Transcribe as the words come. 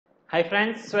Hi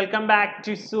friends, welcome back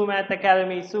to Issu Math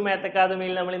Academy. Issu Math Academy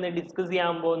il nammal innu discuss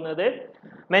cheyan povunnathu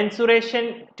mensuration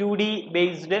 2D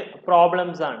based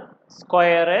problems aanu.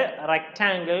 Square,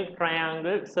 rectangle,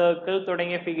 triangle, circle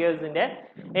തുടങ്ങിയ ഫിഗേഴ്സിന്റെ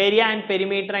area and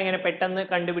perimeter എങ്ങനെ പെട്ടെന്ന്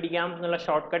കണ്ടുപിടിക്കാം എന്നുള്ള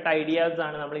shortcut ideas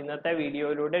ആണ് നമ്മൾ ഇന്നത്തെ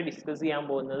വീഡിയോയിലൂടെ discuss ചെയ്യാൻ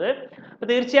പോകുന്നത്. അപ്പോൾ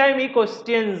തീർച്ചയായും ഈ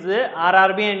questions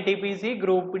RRB NTPC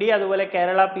group D അതുപോലെ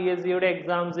കേരള PSC യുടെ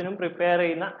എക്സാംസിനും പ്രിപ്പയർ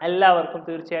ചെയ്യുന്ന എല്ലാവർക്കും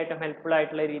തീർച്ചയായിട്ടും ഹെൽപ്ഫുൾ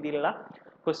ആയിട്ടുള്ള രീതിയിലുള്ള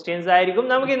questions ആയിരിക്കും.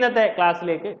 നമുക്ക് ഇന്നത്തെ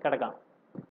ക്ലാസ്സിലേക്ക് കടക്കാം.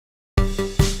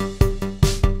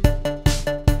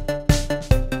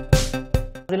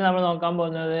 ഇതിൽ നമ്മൾ നോക്കാൻ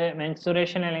പോകുന്നത്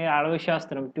മെൻസുറേഷൻ അല്ലെങ്കിൽ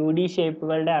അളവുശാസ്ത്രം 2D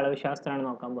ഷേപ്പുകളുടെ അളവുശാസ്ത്രമാണ്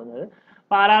നോക്കാൻ പോകുന്നത്.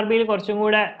 അപ്പോൾ RRBയിൽ കുറച്ചും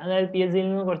കൂടെ അതായത് PSCയിൽ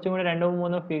നിന്ന് കുറച്ചും കൂടെ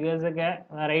 2-3 ഫിഗേഴ്സ് ഒക്കെ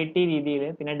വെറൈറ്റി രീതിയിൽ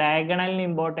പിന്നെ ഡയഗണലിന്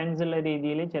ഇമ്പോർട്ടൻസ് ഉള്ള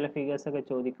രീതിയിൽ ചില ഫിഗേഴ്സ് ഒക്കെ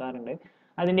ചോദിക്കാറുണ്ട്.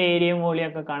 അതിൻ്റെ ഏരിയയും വോളിയം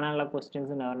ഒക്കെ കാണാനുള്ള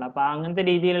ക്വസ്റ്റ്യൻസ് ഉണ്ടാവാറുണ്ട്. അപ്പോൾ അങ്ങനത്തെ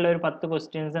രീതിയിലുള്ള ഒരു 10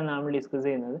 ക്വസ്റ്റ്യൻസ് ആണ് നമ്മൾ ഡിസ്കസ്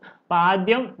ചെയ്യുന്നത്. അപ്പോൾ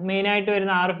ആദ്യം മെയിനായിട്ട്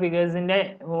വരുന്ന 6 ഫിഗേഴ്സിൻ്റെ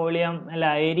വോളിയം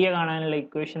ഏരിയ കാണാനുള്ള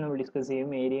ഇക്വേഷൻ നമ്മൾ ഡിസ്കസ് ചെയ്യും,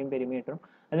 ഏരിയയും പെരിമീറ്ററും.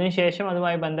 അതിനുശേഷം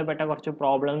അതുമായി ബന്ധപ്പെട്ട കുറച്ച്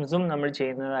പ്രോബ്ലംസും നമ്മൾ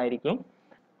ചെയ്യുന്നതായിരിക്കും.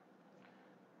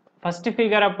 ഫസ്റ്റ്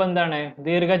ഫിഗർ അപ്പം എന്താണ്?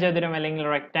 ദീർഘചതുരം അല്ലെങ്കിൽ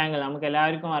റെക്റ്റാങ്കിൾ നമുക്ക്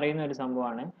എല്ലാവർക്കും അറിയുന്ന ഒരു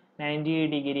സംഭവമാണ്. 90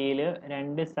 ഡിഗ്രിയിൽ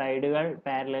 2 സൈഡുകൾ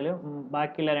പാരലലും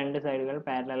ബാക്കിയുള്ള 2 സൈഡുകൾ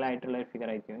പാരലൽ ആയിട്ടുള്ള ഒരു ഫിഗർ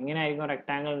ആയിരിക്കും. ഇങ്ങനെ ആയിരിക്കും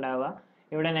റെക്റ്റാങ്കിൾ ഉണ്ടാവുക.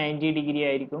 ഇവിടെ 90 ഡിഗ്രി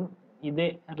ആയിരിക്കും, ഇത്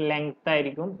ലെങ്ത്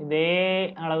ആയിരിക്കും, ഇതേ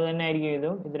അളവ് തന്നെ ആയിരിക്കും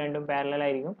ഇതും, ഇത് രണ്ടും പാരലൽ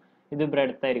ആയിരിക്കും, ഇത്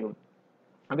ബ്രെഡ്ത്ത് ആയിരിക്കും.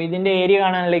 അപ്പോൾ ഇതിൻ്റെ ഏരിയ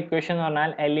കാണാനുള്ള ഇക്വേഷൻ എന്ന്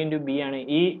പറഞ്ഞാൽ L/B ആണ്.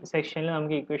 ഈ സെക്ഷനിൽ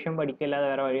നമുക്ക് ഇക്വേഷൻ പഠിക്കില്ലാതെ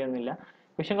വേറെ വഴിയൊന്നുമില്ല.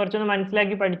 ഇക്വേഷൻ കുറച്ചൊന്ന്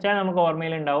മനസ്സിലാക്കി പഠിച്ചാൽ നമുക്ക്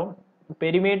ഓർമ്മയിലുണ്ടാവും.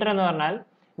 പെരിമീറ്റർ എന്ന് പറഞ്ഞാൽ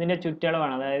ഇതിൻ്റെ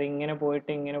ചുറ്റളവാണ്. അതായത് ഇങ്ങനെ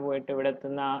പോയിട്ട് ഇവിടെ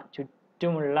എത്തുന്ന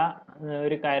ചുറ്റുമുള്ള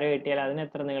ഒരു കയറ് കെട്ടിയാൽ അതിന്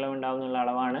എത്ര നീളം ഉണ്ടാവും എന്നുള്ള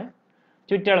അളവാണ്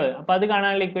ചുറ്റളവ്. അപ്പോൾ അത്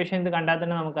കാണാനുള്ള ഇക്വേഷൻ ഇത് കണ്ടാൽ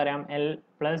തന്നെ നമുക്കറിയാം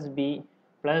L+B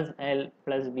 +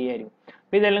 L+B ആയിരിക്കും.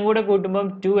 അപ്പോൾ ഇതെല്ലാം കൂടെ കൂട്ടുമ്പം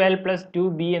 2L +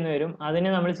 2B എന്ന് വരും. അതിന്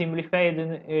നമ്മൾ സിംപ്ലിഫൈ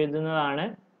എഴുതുന്നതാണ്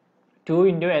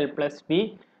 2 × L+B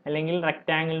അല്ലെങ്കിൽ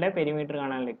റെക്റ്റാങ്കിളിൻ്റെ പെരിമീറ്റർ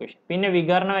കാണാനുള്ള ഇക്വേഷൻ. പിന്നെ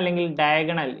വികർണം അല്ലെങ്കിൽ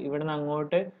ഡയഗണൽ ഇവിടുന്ന്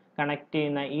അങ്ങോട്ട് കണക്ട്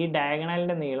ചെയ്യുന്ന ഈ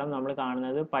ഡയഗണലിൻ്റെ നീളം നമ്മൾ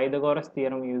കാണുന്നത് പൈതഗോറസ്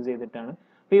തിയറം യൂസ് ചെയ്തിട്ടാണ്.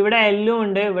 അപ്പോൾ ഇവിടെ L-ഉം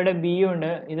ഉണ്ട്, ഇവിടെ B-യും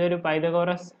ഉണ്ട്. ഇതൊരു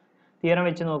പൈതഗോറസ് തിയറം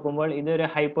വെച്ച് നോക്കുമ്പോൾ ഇതൊരു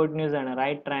ഹൈപ്പോട്ടിന്യൂസ് ആണ്.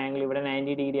 റൈറ്റ് ട്രയാങ്കിൾ ഇവിടെ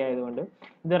 90 ഡിഗ്രി ആയതുകൊണ്ട്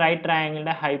ഇത് റൈറ്റ്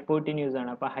ട്രയാങ്കിളിൻ്റെ ഹൈപ്പോട്ടിന്യൂസ് ആണ്.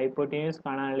 അപ്പോൾ ഹൈപ്പോട്ടിന്യൂസ്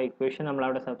കാണാനുള്ള ഇക്വേഷൻ നമ്മൾ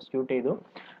അവിടെ സബ്സ്റ്റിറ്റ്യൂട്ട് ചെയ്തു.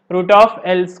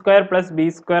 √L² +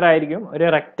 B² ആയിരിക്കും ഒരു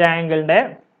റെക്റ്റാങ്കിളിൻ്റെ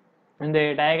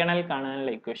ഡയഗണൽ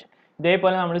കാണാനുള്ള ഇക്വേഷൻ.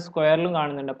 ഇതേപോലെ നമ്മൾ സ്ക്വയറിലും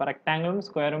കാണുന്നുണ്ട്. അപ്പോൾ റെക്റ്റാങ്കിളും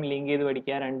സ്ക്വയറും ലിങ്ക് ചെയ്ത്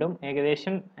പഠിക്കുക. രണ്ടും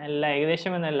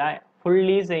ഏകദേശം എന്നല്ല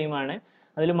ഫുള്ളി സെയിം ആണ്.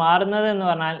 അതിൽ മാറുന്നത് എന്ന്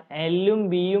പറഞ്ഞാൽ L-ഉം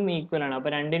B-യും ഈക്വൽ ആണ്.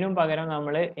 അപ്പോൾ രണ്ടിനും പകരം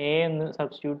നമ്മൾ A എന്ന്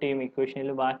സബ്സ്റ്റിറ്റ്യൂട്ട് ചെയ്യും ഇക്വേഷനിൽ.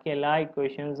 ബാക്കി എല്ലാ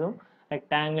ഇക്വേഷൻസും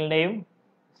റെക്റ്റാങ്കിളിൻ്റെയും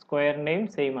സ്ക്വയറിൻ്റെയും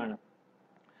സെയിം ആണ്.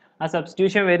 ആ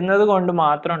സബ്സ്റ്റിറ്റ്യൂഷൻ വരുന്നത് കൊണ്ട്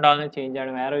മാത്രം ഉണ്ടാകുന്ന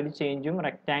ചേഞ്ചാണ്. വേറെ ഒരു ചേഞ്ചും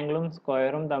റെക്റ്റാങ്കിളും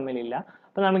സ്ക്വയറും തമ്മിലില്ല.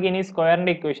 അപ്പോൾ നമുക്കിനി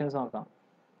സ്ക്വയറിൻ്റെ ഇക്വേഷൻസ് നോക്കാം.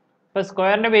 ഇപ്പോൾ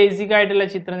സ്ക്വയറിൻ്റെ ബേസിക് ആയിട്ടുള്ള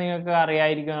ചിത്രം നിങ്ങൾക്ക്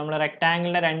അറിയായിരിക്കും. നമ്മൾ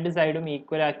റെക്റ്റാങ്കിളിൻ്റെ 2 സൈഡും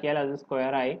ഈക്വൽ ആക്കിയാൽ അത്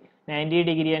സ്ക്വയർ ആയി. 90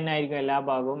 ഡിഗ്രി തന്നെ ആയിരിക്കും എല്ലാ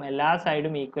ഭാഗവും, എല്ലാ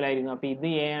സൈഡും ഈക്വൽ ആയിരിക്കും. അപ്പോൾ ഇത്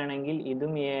A ആണെങ്കിൽ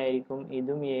ഇതും A ആയിരിക്കും,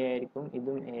 ഇതും A ആയിരിക്കും,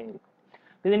 ഇതും A ആയിരിക്കും.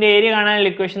 ഇതിൻ്റെ ഏരിയ കാണാനുള്ള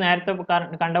ഇക്വേഷൻ നേരത്തെ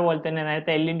കണ്ട പോലെ തന്നെ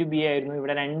നേരത്തെ L/B ആയിരുന്നു.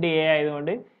 ഇവിടെ 2A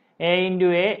ആയതുകൊണ്ട്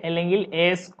A/A അല്ലെങ്കിൽ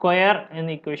A² എന്ന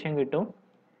ഇക്വേഷൻ കിട്ടും.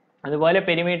 അതുപോലെ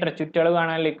പെരിമീറ്റർ ചുറ്റളവ്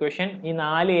കാണാനുള്ള ഇക്വേഷൻ ഈ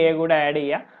 4A കൂടെ ആഡ്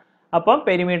ചെയ്യുക. അപ്പം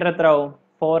പെരിമീറ്റർ എത്ര ആവും?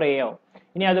 4A ആവും.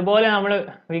 ഇനി അതുപോലെ നമ്മൾ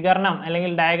വികർണം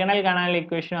അല്ലെങ്കിൽ ഡയഗണൽ കാണാനുള്ള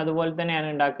ഇക്വേഷൻ അതുപോലെ തന്നെയാണ്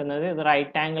ഉണ്ടാക്കുന്നത്. ഇത്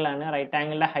റൈറ്റ് ആംഗിൾ ആണ്. റൈറ്റ്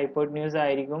ആംഗിളിൻ്റെ ഹൈപ്പോട്ടിന്യൂസ്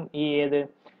ആയിരിക്കും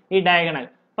ഈ ഡയഗണൽ.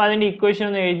 അപ്പോൾ അതിൻ്റെ ഇക്വേഷൻ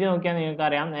ഒന്ന് എഴുതി നോക്കിയാൽ നിങ്ങൾക്ക്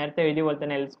അറിയാം. നേരത്തെ എഴുതിയ പോലെ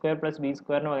തന്നെ L² +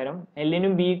 B² പകരം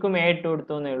L-നും B-ക്കും A ഇട്ട്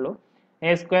കൊടുത്തു എന്നേ ഉള്ളൂ.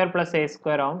 A² +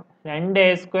 A² ആവും.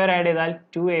 2A² ആഡ് ചെയ്താൽ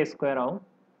 2A² ആവും.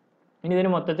 ഇനി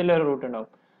ഇതിന് മൊത്തത്തിൽ ഒരു റൂട്ട് ഉണ്ടാവും.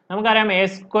 നമുക്കറിയാം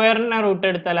A² റൂട്ട്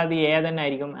എടുത്താൽ അത് A തന്നെ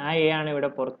ആയിരിക്കും. ആ A ആണ് ഇവിടെ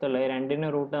പുറത്തുള്ളത്. 2ന്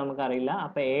റൂട്ട് നമുക്കറിയില്ല.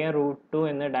 അപ്പോൾ A√2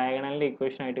 എന്ന് ഡയഗണലിൻ്റെ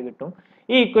ഇക്വേഷൻ ആയിട്ട് കിട്ടും.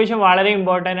 ഈ ഇക്വേഷൻ വളരെ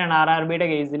ഇമ്പോർട്ടൻ്റ് ആണ് RRBയുടെ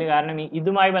കേസിൽ. കാരണം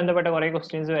ഇതുമായി ബന്ധപ്പെട്ട കുറേ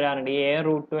ക്വസ്റ്റ്യൻസ് വരാറുണ്ട്.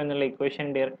 A√2 എന്നുള്ള ഇക്വേഷൻ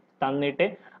തന്നിട്ട്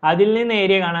അതിൽ നിന്ന്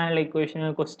ഏരിയ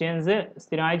കാണാനുള്ള ക്വസ്റ്റ്യൻസ്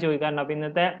സ്ഥിരമായി ചോദിക്കാറുണ്ട്. അപ്പോൾ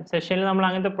ഇന്നത്തെ സെഷനിൽ നമ്മൾ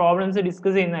അങ്ങനത്തെ പ്രോബ്ലംസ്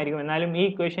ഡിസ്കസ് ചെയ്യുന്നതായിരിക്കും. എന്നാലും ഈ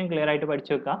ഇക്വേഷൻ ക്ലിയർ ആയിട്ട്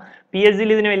പഠിച്ചു വെക്കുക.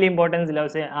 PSCയിൽ ഇതിന് വലിയ ഇമ്പോർട്ടൻസ് ഇല്ല.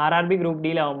 പക്ഷേ RRB ഗ്രൂപ്പ്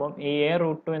ഡിയിലാവുമ്പം ഈ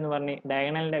A√2 എന്ന് പറഞ്ഞ്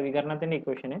ഡയഗണലിൻ്റെ വികരണത്തിൻ്റെ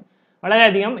ഇക്വേഷന്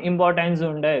വളരെയധികം ഇമ്പോർട്ടൻസ്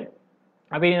ഉണ്ട്.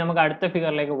 അപ്പോൾ ഇനി നമുക്ക് അടുത്ത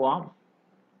ഫിഗറിലേക്ക് പോവാം.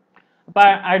 അപ്പോൾ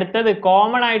അടുത്തത്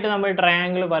കോമൺ ആയിട്ട് നമ്മൾ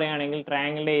ട്രയാങ്കിൾ പറയുകയാണെങ്കിൽ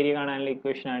ട്രയാങ്കിളിൻ്റെ ഏരിയ കാണാനുള്ള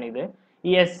ഇക്വേഷൻ ആണിത്.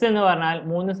 ഈ S എന്ന് പറഞ്ഞാൽ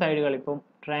 3 സൈഡുകൾ. ഇപ്പം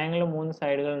ട്രയാങ്കിൾ 3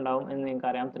 സൈഡുകൾ ഉണ്ടാവും എന്ന്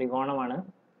നിങ്ങൾക്കറിയാം. ത്രികോണമാണ്.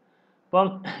 അപ്പം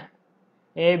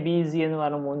ABC എന്ന്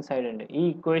പറഞ്ഞ 3 സൈഡ് ഉണ്ട്. ഈ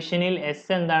ഇക്വേഷനിൽ S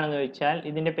എന്താണെന്ന് വെച്ചാൽ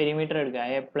ഇതിൻ്റെ പെരിമീറ്റർ എടുക്കുക.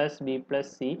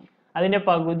 A+B+C അതിൻ്റെ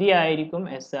പകുതി ആയിരിക്കും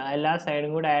S. എല്ലാ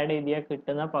സൈഡും കൂടെ ആഡ് ചെയ്താൽ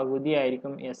കിട്ടുന്ന പകുതി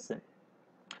ആയിരിക്കും S.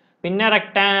 പിന്നെ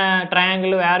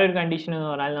ട്രയാങ്കിൾ വേറൊരു കണ്ടീഷൻ എന്ന്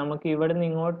പറഞ്ഞാൽ നമുക്ക് ഇവിടെ നിന്ന്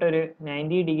ഇങ്ങോട്ടൊരു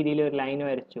 90 ഡിഗ്രിയിൽ ഒരു ലൈൻ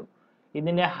വരച്ചു.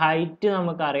 ഇതിൻ്റെ ഹൈറ്റ്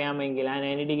നമുക്ക് അറിയാമെങ്കിൽ ആ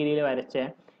 90 ഡിഗ്രിയിൽ വരച്ച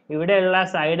ഇവിടെയുള്ള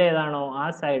സൈഡ് ഏതാണോ ആ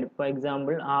side, for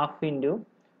example half into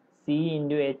C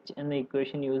into H എന്ന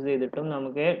ഇക്വേഷൻ യൂസ് ചെയ്തിട്ടും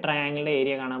നമുക്ക് ട്രയാങ്കിളിൻ്റെ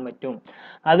ഏരിയ കാണാൻ പറ്റും.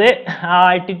 അത്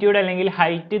ആൾട്ടിറ്റ്യൂഡ് അല്ലെങ്കിൽ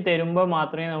ഹൈറ്റ് തരുമ്പോൾ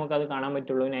മാത്രമേ നമുക്കത് കാണാൻ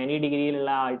പറ്റുള്ളൂ. 90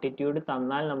 ഡിഗ്രിയിലുള്ള ആൾട്ടിറ്റ്യൂഡ്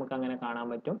തന്നാൽ നമുക്ക് അങ്ങനെ കാണാൻ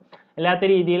പറ്റും. അല്ലാത്ത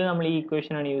രീതിയിൽ നമ്മൾ ഈ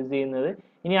ഇക്വേഷനാണ് യൂസ് ചെയ്യുന്നത്.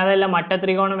 ഇനി അതല്ല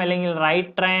മട്ടത്രികോണം അല്ലെങ്കിൽ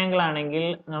റൈറ്റ് ട്രയാങ്കിൾ ആണെങ്കിൽ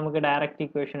നമുക്ക് ഡയറക്റ്റ്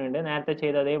ഇക്വേഷൻ ഉണ്ട്. നേരത്തെ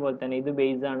ചെയ്ത അതേപോലെ തന്നെ ഇത്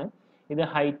ബേസ് ആണ്, ഇത്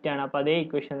ഹൈറ്റ് ആണ്. അപ്പോൾ അതേ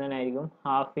ഇക്വേഷൻ തന്നെ ആയിരിക്കും.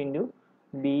 Half into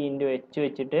B into H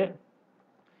വെച്ചിട്ട്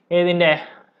ഏതിൻ്റെ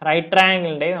റൈറ്റ്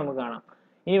ട്രയാങ്കിളിൻ്റെ നമുക്ക് കാണാം.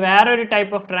 ഇനി വേറൊരു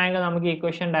ടൈപ്പ് ഓഫ് ട്രയാങ്കിൾ നമുക്ക്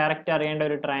ഇക്വേഷൻ ഡയറക്റ്റ് അറിയേണ്ട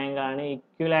ഒരു ട്രയാങ്കിൾ ആണ്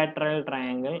ഇക്വിലാറ്ററൽ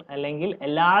ട്രയാങ്കിൾ, അല്ലെങ്കിൽ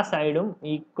എല്ലാ സൈഡും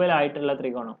ഈക്വൽ ആയിട്ടുള്ള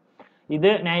ത്രികോണം. ഇത്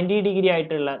 90 ഡിഗ്രി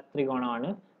ആയിട്ടുള്ള ത്രികോണമാണ്.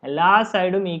 എല്ലാ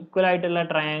സൈഡും ഈക്വൽ ആയിട്ടുള്ള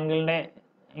ട്രയാങ്കിളിൻ്റെ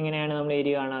എങ്ങനെയാണ് നമ്മൾ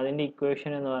ഏരിയ കാണുക? അതിൻ്റെ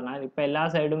ഇക്വേഷൻ എന്ന് പറഞ്ഞാൽ ഇപ്പോൾ എല്ലാ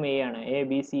സൈഡും എ ആണ്, എ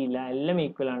ബി സി ഇല്ല, എല്ലാം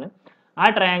ഈക്വൽ ആണ്. ആ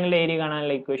ട്രയാങ്കിളിൻ്റെ ഏരിയ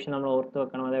കാണാനുള്ള ഇക്വേഷൻ നമ്മൾ ഓർത്ത്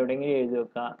വെക്കണം. അത് എവിടെയെങ്കിലും എഴുതി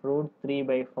വെക്കുക.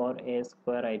 √3/4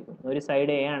 a² ആയിരിക്കും. ഒരു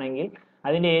സൈഡ് എ ആണെങ്കിൽ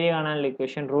അതിൻ്റെ ഏരിയ കാണാനുള്ള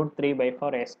ഇക്വേഷൻ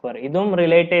 √3/4 a². ഇതും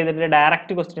റിലേറ്റ് ചെയ്തിട്ട്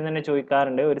ഡയറക്റ്റ് ക്വസ്റ്റ്യൻ തന്നെ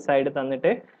ചോദിക്കാറുണ്ട്. ഒരു സൈഡ്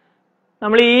തന്നിട്ട്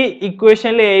നമ്മൾ ഈ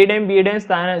ഇക്വേഷനിൽ എയുടെയും ബിയുടെയും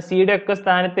സിയുടെ ഒക്കെ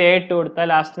സ്ഥാനത്ത് എ ഇട്ട് കൊടുത്താൽ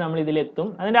ലാസ്റ്റ് നമ്മൾ ഇതിലെത്തും.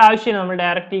 അതിന്റെ ആവശ്യമില്ല, നമ്മൾ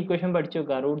ഡയറക്റ്റ് ഇക്വേഷൻ പഠിച്ചു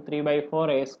വെക്കുക. √3/4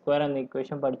 a² എന്ന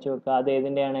ഇക്വേഷൻ പഠിച്ചു വെക്കുക. അത്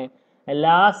ഏതിൻ്റെയാണ്?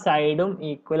 എല്ലാ സൈഡും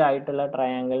ഈക്വൽ ആയിട്ടുള്ള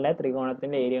ട്രയാങ്കിളിന്റെ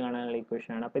ത്രികോണത്തിന്റെ ഏരിയ കാണാനുള്ള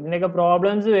ഇക്വേഷൻ ആണ്. അപ്പോൾ ഇതിൻ്റെയൊക്കെ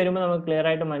പ്രോബ്ലംസ് വരുമ്പോൾ നമുക്ക് ക്ലിയർ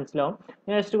ആയിട്ട് മനസ്സിലാവും.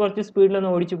 ജസ്റ്റ് കുറച്ച് സ്പീഡിലൊന്ന്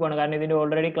ഓടിച്ചു പോകണം, കാരണം ഇതിന്റെ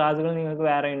ഓൾറെഡി ക്ലാസ്സുകൾ നിങ്ങൾക്ക്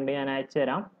വേറെ ഉണ്ട്, ഞാൻ അയച്ചു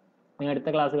തരാം. അടുത്ത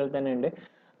ക്ലാസ്സുകൾ തന്നെ ഉണ്ട്.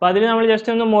 അപ്പോൾ അതിൽ നമ്മൾ ജസ്റ്റ്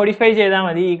ഒന്ന് മോഡിഫൈ ചെയ്താൽ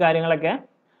മതി ഈ കാര്യങ്ങളൊക്കെ.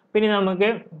 പിന്നെ നമുക്ക്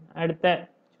അടുത്ത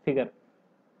ഫിഗർ,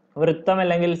 വൃത്തം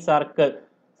അല്ലെങ്കിൽ സർക്കിൾ.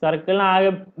 സർക്കിളിന്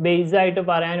ആകെ ബേസ് ആയിട്ട്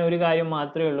പറയാൻ ഒരു കാര്യം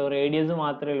മാത്രമേ ഉള്ളൂ, റേഡിയസ്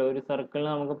മാത്രമേ ഉള്ളൂ. ഒരു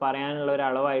സർക്കിളിന് നമുക്ക് പറയാനുള്ള ഒരു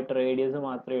അളവായിട്ട് റേഡിയസ്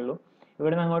മാത്രമേ ഉള്ളൂ.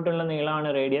 ഇവിടെ നിന്ന് അങ്ങോട്ടുള്ള നീളമാണ്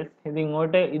റേഡിയസ്. ഇത്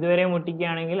ഇങ്ങോട്ട് ഇതുവരെ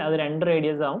മുട്ടിക്കുകയാണെങ്കിൽ അത് 2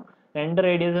 റേഡിയസ് ആവും. 2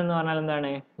 റേഡിയസ് എന്ന് പറഞ്ഞാൽ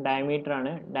എന്താണ്? ഡയമീറ്റർ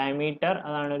ആണ്. ഡയമീറ്റർ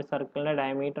അതാണ് ഒരു സർക്കിളിന്റെ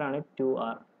ഡയമീറ്റർ ആണ്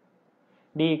 2r.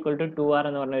 d = 2r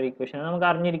എന്ന് പറഞ്ഞ ഒരു ഇക്വേഷൻ നമുക്ക്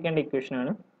അറിഞ്ഞിരിക്കേണ്ട ഇക്വേഷൻ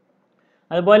ആണ്.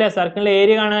 അതുപോലെ സർക്കിളിന്റെ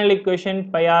ഏരിയ കാണാനുള്ള ഇക്വേഷൻ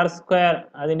πr².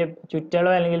 അതിന്റെ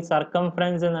ചുറ്റളവ് അല്ലെങ്കിൽ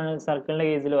സർക്കംഫറൻസ് എന്നാണ് സർക്കിളിന്റെ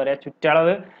കേസിൽ പറയാ.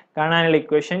 ചുറ്റളവ് കാണാനുള്ള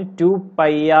ഇക്വേഷൻ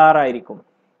 2πr ആയിരിക്കും.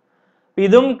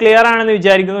 ഇതും ക്ലിയർ ആണെന്ന്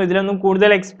വിചാരിക്കുന്നു. ഇതിലൊന്നും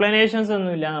കൂടുതൽ എക്സ്പ്ലനേഷൻസ്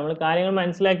ഒന്നുമില്ല. നമ്മൾ കാര്യങ്ങൾ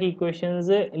മനസ്സിലാക്കി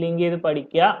ഇക്വേഷൻസ് ലിങ്ക് ചെയ്ത്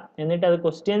പഠിക്കുക, എന്നിട്ട് അത്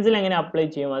ക്വസ്റ്റ്യൻസിൽ എങ്ങനെ അപ്ലൈ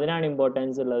ചെയ്യും അതിനാണ്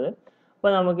ഇമ്പോർട്ടൻസ് ഉള്ളത്.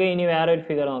 അപ്പോൾ നമുക്ക് ഇനി വേറെ ഒരു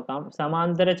ഫിഗർ നോക്കാം.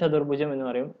 സമാന്തര ചതുർഭുജം എന്ന്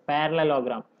പറയും,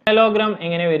 പാരലലോഗ്രാം. പാരലലോഗ്രാം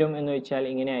എങ്ങനെ വരും എന്ന് വെച്ചാൽ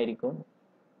ഇങ്ങനെ ആയിരിക്കും.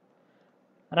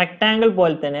 റെക്ടാങ്കിൾ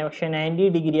പോലെ തന്നെ, പക്ഷെ 90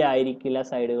 ഡിഗ്രി ആയിരിക്കില്ല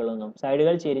സൈഡുകളൊന്നും.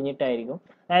 സൈഡുകൾ ചെരിഞ്ഞിട്ടായിരിക്കും.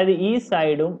 അതായത് ഈ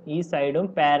സൈഡും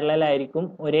പാരലൽ ആയിരിക്കും,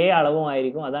 ഒരേ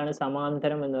അളവുമായിരിക്കും. അതാണ്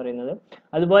സമാന്തരം എന്ന് പറയുന്നത്.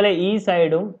 അതുപോലെ ഈ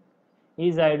സൈഡും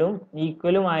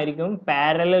ഈക്വലും ആയിരിക്കും,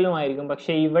 പാരലലും ആയിരിക്കും.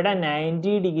 പക്ഷെ ഇവിടെ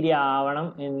 90 ഡിഗ്രി ആവണം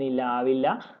എന്നില്ല, ആവില്ല.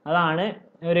 അതാണ്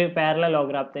ഒരു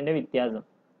പാരലലോഗ്രാഫത്തിന്റെ വ്യത്യാസം.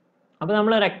 അപ്പോൾ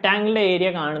നമ്മൾ റെക്ടാങ്കിളിന്റെ ഏരിയ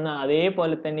കാണുന്ന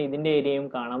അതേപോലെ തന്നെ ഇതിന്റെ ഏരിയയും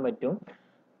കാണാൻ പറ്റും.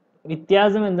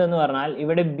 വ്യത്യാസം എന്തെന്ന് പറഞ്ഞാൽ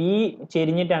ഇവിടെ ബി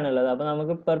ചെരിഞ്ഞിട്ടാണുള്ളത്. അപ്പോൾ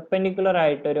നമുക്ക് പെർപെൻഡിക്കുലർ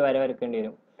ആയിട്ട് ഒരു വര വരക്കേണ്ടി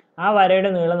വരും. ആ വരയുടെ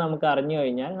നീളം നമുക്ക് അറിഞ്ഞു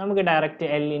കഴിഞ്ഞാൽ നമുക്ക് ഡയറക്റ്റ്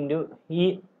L ഇൻറ്റു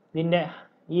ഇതിൻ്റെ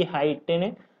ഈ ഹൈറ്റിന്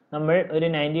നമ്മൾ ഒരു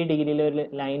 90 ഡിഗ്രിയിൽ ഒരു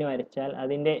ലൈൻ വരച്ചാൽ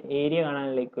അതിൻ്റെ ഏരിയ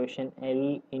കാണാനുള്ള ഇക്വേഷൻ L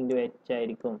ഇൻറ്റു H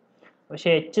ആയിരിക്കും. പക്ഷെ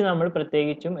H നമ്മൾ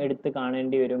പ്രത്യേകിച്ചും എടുത്ത്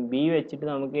കാണേണ്ടി വരും. ബി വെച്ചിട്ട്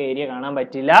നമുക്ക് ഏരിയ കാണാൻ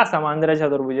പറ്റില്ല സമാന്തര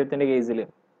ചതുർഭുജത്തിന്റെ കേസിൽ.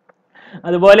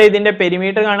 അതുപോലെ ഇതിന്റെ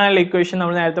പെരിമീറ്റർ കാണാനുള്ള ഇക്വേഷൻ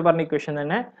നമ്മൾ നേരത്തെ പറഞ്ഞ ഇക്വേഷൻ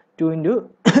തന്നെ 2 ഇൻറ്റു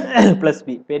പ്ലസ്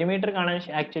ബി. പെരിമീറ്റർ കാണാൻ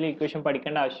ആക്ച്വലി ഇക്വേഷൻ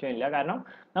പഠിക്കേണ്ട ആവശ്യമില്ല, കാരണം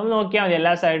നമ്മൾ നോക്കിയാൽ മതി,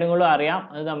 എല്ലാ സൈഡുകളും അറിയാം,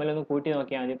 അത് തമ്മിലൊന്ന് കൂട്ടി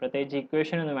നോക്കിയാൽ മതി. പ്രത്യേകിച്ച്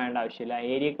ഇക്വേഷൻ ഒന്നും വേണ്ട ആവശ്യമില്ല.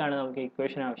 ഏരിയക്കാണ് നമുക്ക്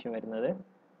ഇക്വേഷൻ ആവശ്യം വരുന്നത്.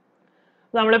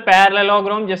 നമ്മൾ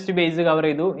പാരലലോഗ്രാം ജസ്റ്റ് ബേസ് കവർ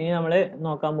ചെയ്തു. ഇനി നമ്മൾ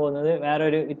നോക്കാൻ പോകുന്നത്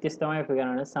വേറൊരു വ്യത്യസ്തമായ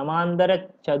ഫിഗറാണ്, സമാന്തര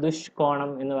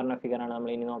ചതുഷ്കോണം എന്ന് പറഞ്ഞ ഫിഗറാണ്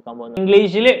നമ്മൾ ഇനി നോക്കാൻ പോകുന്നത്.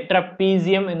 ഇംഗ്ലീഷിൽ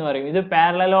ട്രപ്പീസിയം എന്ന് പറയും. ഇത്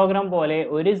പാരലലോഗ്രാം പോലെ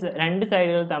രണ്ട്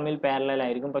സൈഡുകൾ തമ്മിൽ പാരലൽ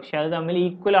ആയിരിക്കും, പക്ഷെ അത് തമ്മിൽ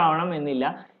ഈക്വൽ ആവണം എന്നില്ല.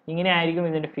 ഇങ്ങനെ ആയിരിക്കും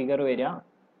ഇതിന്റെ ഫിഗർ വരിക.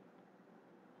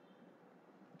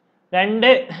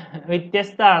 2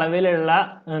 വ്യത്യസ്ത അളവിലുള്ള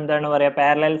എന്താണ് പറയുക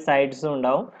പാരലൽ സൈഡ്സും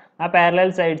ഉണ്ടാവും. ആ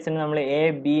പാരലൽ സൈഡ്സിന് നമ്മൾ എ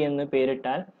ബി എന്ന്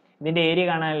പേരിട്ടാൽ ഇതിന്റെ ഏരിയ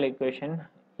കാണാനുള്ള ഇക്വേഷൻ,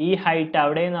 ഈ ഹൈറ്റ്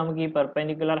അവിടെയും നമുക്ക് ഈ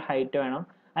പെർപെൻഡിക്കുലർ ഹൈറ്റ് വേണം.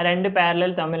 ആ 2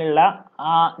 പാരലൽ തമ്മിലുള്ള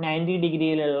ആ 90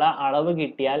 ഡിഗ്രിയിലുള്ള അളവ്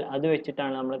കിട്ടിയാൽ അത്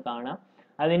വെച്ചിട്ടാണ് നമ്മൾ കാണുക.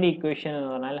 അതിന്റെ ഇക്വേഷൻ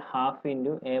എന്ന് പറഞ്ഞാൽ half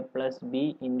into A plus B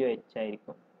into H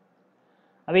ആയിരിക്കും.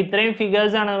 അപ്പോൾ ഇത്രയും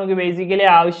ഫിഗേഴ്സ് ആണ് നമുക്ക് ബേസിക്കലി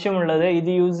ആവശ്യമുള്ളത്.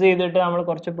 ഇത് യൂസ് ചെയ്തിട്ട് നമ്മൾ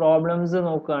കുറച്ച് പ്രോബ്ലംസ്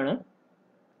നോക്കുകയാണ്.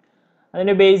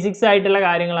 അതിന്റെ ബേസിക്സ് ആയിട്ടുള്ള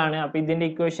കാര്യങ്ങളാണ്. അപ്പോൾ ഇതിന്റെ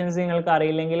ഇക്വേഷൻസ് നിങ്ങൾക്ക്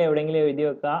അറിയില്ലെങ്കിൽ എവിടെയെങ്കിലും എഴുതി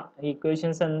വെക്കുക.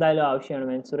 ഇക്വേഷൻസ് എന്തായാലും ആവശ്യമാണ്.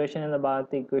 മെൻസുറേഷൻ എന്ന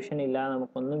ഭാഗത്ത് ഇക്വേഷൻ ഇല്ലാതെ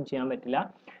നമുക്കൊന്നും ചെയ്യാൻ പറ്റില്ല.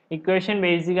 ഇക്വേഷൻ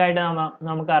ബേസിക് ആയിട്ട്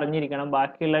നമുക്ക് അറിഞ്ഞിരിക്കണം.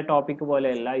 ബാക്കിയുള്ള ടോപ്പിക്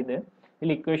പോലെയല്ല ഇത്.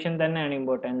 ഇതിൽ ഇക്വേഷൻ തന്നെയാണ്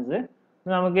ഇമ്പോർട്ടൻസ്.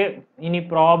 നമുക്ക് ഇനി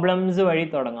പ്രോബ്ലംസ് വഴി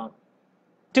തുടങ്ങാം.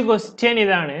 Next question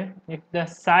ഇതാണ്, if the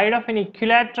side of an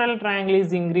equilateral triangle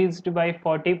is increased by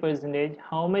 40%,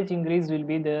 how much increase will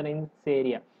be there in its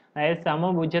area? അതായത്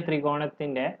സമഭുജ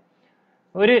ത്രികോണത്തിൻ്റെ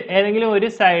ഏതെങ്കിലും ഒരു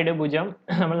സൈഡ് ഭുജം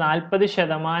നമ്മൾ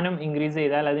 40% ഇൻക്രീസ്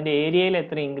ചെയ്താൽ അതിൻ്റെ ഏരിയയിൽ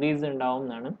എത്ര ഇൻക്രീസ് ഉണ്ടാവും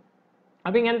എന്നാണ്.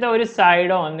 അപ്പോൾ ഇങ്ങനത്തെ ഒരു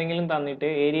സൈഡോ എന്തെങ്കിലും തന്നിട്ട്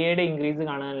ഏരിയയുടെ ഇൻക്രീസ്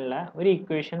കാണാനുള്ള ഒരു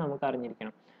ഇക്വേഷൻ നമുക്ക്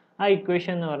അറിഞ്ഞിരിക്കണം. ആ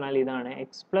ഇക്വേഷൻ എന്ന് പറഞ്ഞാൽ ഇതാണ്: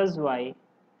 X plus Y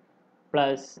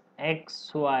plus X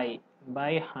Y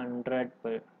by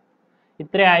 100.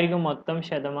 ഇത്രയായിരിക്കും മൊത്തം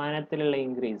ശതമാനത്തിലുള്ള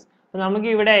ഇൻക്രീസ്. അപ്പോൾ നമുക്ക്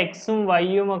ഇവിടെ എക്സും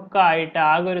വൈയും ഒക്കെ ആയിട്ട്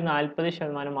ആകെ ഒരു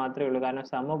 40% മാത്രമേ ഉള്ളൂ. കാരണം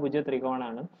സമഭുജ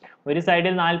ത്രികോണമാണ്. ഒരു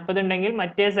സൈഡിൽ 40 ഉണ്ടെങ്കിൽ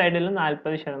മറ്റേ സൈഡിലും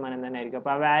 40% തന്നെ ആയിരിക്കും.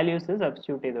 അപ്പോൾ ആ വാല്യൂസ്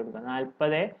സബ്സ്റ്റിറ്റ്യൂട്ട് ചെയ്ത് കൊടുക്കുക.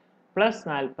 40 പ്ലസ്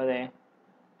 40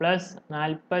 പ്ലസ്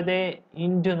 40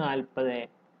 ഇൻറ്റു 40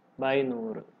 ബൈ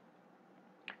 100.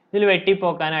 ഇതിൽ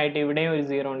വെട്ടിപ്പോക്കാനായിട്ട് ഇവിടെയും ഒരു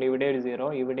 0 ഉണ്ട്, ഇവിടെ ഒരു 0,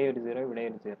 ഇവിടെ ഒരു 0, ഇവിടെ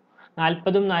ഒരു 0.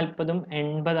 40ഉം 40ഉം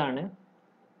 80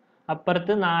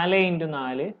 അപ്പുറത്ത് 4 ഇൻറ്റു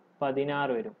 4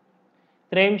 16 വരും.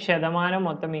 ഇത്രയും ശതമാനം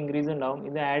മൊത്തം ഇൻക്രീസ് ഉണ്ടാവും.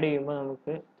 ഇത് ആഡ് ചെയ്യുമ്പോൾ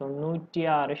നമുക്ക്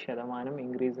 96%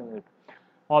 ഇൻക്രീസ് എന്ന് കിട്ടും.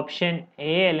 ഓപ്ഷൻ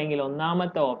എ അല്ലെങ്കിൽ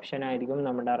ഒന്നാമത്തെ ഓപ്ഷൻ ആയിരിക്കും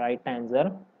നമ്മുടെ റൈറ്റ് ആൻസർ.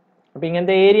 അപ്പോൾ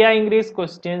ഇങ്ങനത്തെ ഏരിയ ഇൻക്രീസ്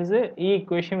ക്വസ്റ്റ്യൻസ് ഈ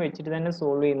ഇക്വേഷൻ വെച്ചിട്ട് തന്നെ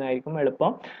സോൾവ് ചെയ്യുന്നതായിരിക്കും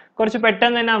എളുപ്പം. കുറച്ച്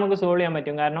പെട്ടെന്ന് തന്നെ നമുക്ക് സോൾവ് ചെയ്യാൻ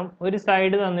പറ്റും. കാരണം ഒരു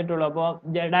സൈഡ് തന്നിട്ടുള്ളൂ. അപ്പോൾ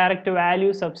ഡയറക്റ്റ്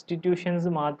വാല്യൂ സബ്സ്റ്റിറ്റ്യൂഷൻസ്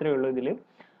മാത്രമേ ഉള്ളൂ ഇതിൽ.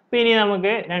 അപ്പോൾ ഇനി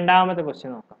നമുക്ക് രണ്ടാമത്തെ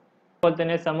ക്വസ്റ്റ്യൻ നോക്കാം. അതുപോലെ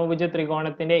തന്നെ സമഭുജ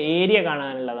ത്രികോണത്തിന്റെ ഏരിയ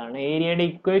കാണാനുള്ളതാണ്. ഏരിയയുടെ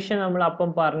ഇക്വേഷൻ നമ്മൾ അപ്പം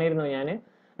പറഞ്ഞിരുന്നു ഞാൻ.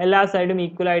 എല്ലാ സൈഡും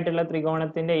ഈക്വൽ ആയിട്ടുള്ള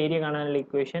ത്രികോണത്തിന്റെ ഏരിയ കാണാനുള്ള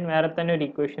ഇക്വേഷൻ വേറെ തന്നെ ഒരു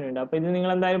ഇക്വേഷൻ ഉണ്ട്. അപ്പോൾ ഇത്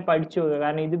നിങ്ങൾ എന്തായാലും പഠിച്ചു പോകുക.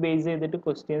 കാരണം ഇത് ബേസ് ചെയ്തിട്ട്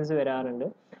ക്വസ്റ്റ്യൻസ് വരാറുണ്ട്.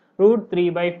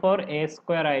 √3/4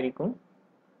 a² ആയിരിക്കും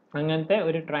അങ്ങനത്തെ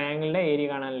ഒരു ട്രയാങ്കിളിന്റെ ഏരിയ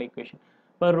കാണാനുള്ള ഇക്വേഷൻ.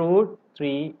 അപ്പോൾ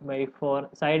 √3/4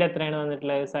 സൈഡ് എത്രയാണ്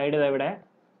തന്നിട്ടുള്ളത്? സൈഡ് ഇവിടെ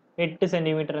 8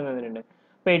 സെന്റിമീറ്റർ തന്നിട്ടുണ്ട്.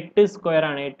 അപ്പോൾ 8²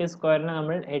 ആണ്. 8²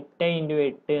 നമ്മൾ 8 ഇൻറ്റു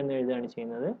 8 എന്ന് എഴുതുകയാണ്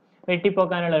ചെയ്യുന്നത്.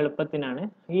 വെട്ടിപ്പോക്കാനുള്ള എളുപ്പത്തിനാണ്.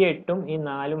 ഈ 8ഉം ഈ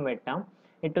 4ഉം വെട്ടാം.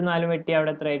 8ഉം 4ഉം വെട്ടി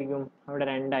അവിടെ എത്ര ആയിരിക്കും? അവിടെ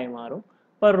 2 ആയി മാറും.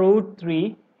 അപ്പോൾ √3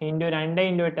 ഇൻറ്റു 2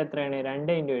 ഇൻറ്റു 8 എത്രയാണ്?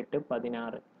 2 ഇൻറ്റു 8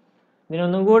 16.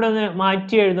 ഇതിനൊന്നും കൂടെ ഒന്ന്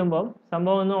മാറ്റി എഴുതുമ്പോൾ,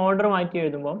 സംഭവം ഒന്ന് ഓർഡർ മാറ്റി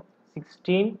എഴുതുമ്പോൾ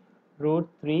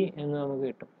 16√3 എന്ന് നമുക്ക്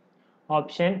കിട്ടും.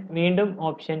 ഓപ്ഷൻ വീണ്ടും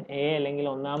ഓപ്ഷൻ എ അല്ലെങ്കിൽ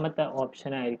ഒന്നാമത്തെ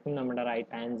ഓപ്ഷൻ ആയിരിക്കും നമ്മുടെ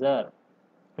റൈറ്റ് ആൻസർ.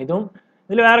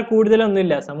 ഇതിൽ വേറെ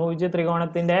കൂടുതലൊന്നുമില്ല. സമഭുജ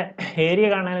ത്രികോണത്തിന്റെ ഏരിയ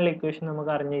കാണാനുള്ള ഇക്വേഷൻ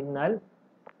നമുക്ക് അറിഞ്ഞിരുന്നാൽ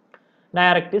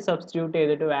ഡയറക്റ്റ് സബ്സ്റ്റിറ്റ്യൂട്ട്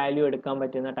ചെയ്തിട്ട് വാല്യൂ എടുക്കാൻ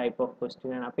പറ്റുന്ന ടൈപ്പ് ഓഫ് ക്വസ്റ്റ്യൻ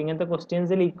ആണ്. അപ്പോൾ ഇങ്ങനത്തെ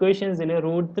ക്വസ്റ്റ്യൻസിൽ ഇക്വേഷൻസിൽ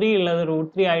 √3 ഉള്ളത്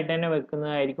 √3 ആയിട്ട് തന്നെ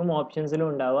വെക്കുന്നതായിരിക്കും ഓപ്ഷൻസിലും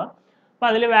ഉണ്ടാവുക. അപ്പോൾ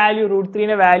അതിൽ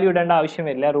 √3നെ വാല്യൂ ഇടേണ്ട ആവശ്യം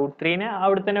വരില്ല. √3നെ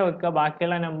അവിടെ തന്നെ വെക്കുക.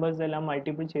 ബാക്കിയുള്ള നമ്പേഴ്സ് എല്ലാം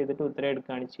മൾട്ടിപ്പിൾ ചെയ്തിട്ട് ഉത്തരം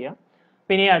എടുക്കുകയാണ് ചെയ്യുക.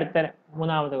 പിന്നെ അടുത്ത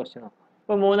മൂന്നാമത്തെ ക്വസ്റ്റ്യൻ നോക്കാം.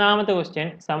 അപ്പോൾ മൂന്നാമത്തെ ക്വസ്റ്റ്യൻ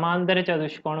സമാന്തര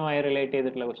ചതുഷ്കോണവുമായി റിലേറ്റ്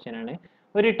ചെയ്തിട്ടുള്ള ക്വസ്റ്റ്യൻ ആണ്.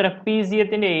 ഒരു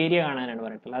ട്രപ്പീസിയത്തിന്റെ ഏരിയ കാണാനാണ്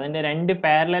പറഞ്ഞിട്ടുള്ളത്. അതിന്റെ രണ്ട്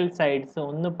പാരലൽ സൈഡ്സ്,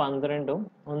 ഒന്ന് 12ഉം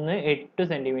ഒന്ന് 8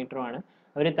 സെന്റിമീറ്ററുമാണ്.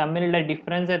 അവർ തമ്മിലുള്ള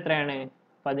ഡിഫറൻസ് എത്രയാണ്?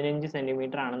 15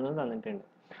 സെന്റിമീറ്റർ ആണെന്ന് തന്നിട്ടുണ്ട്.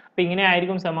 അപ്പോൾ ഇങ്ങനെ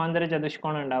ആയിരിക്കും സമാന്തര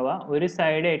ചതുഷ്കോണം ഉണ്ടാവുക. ഒരു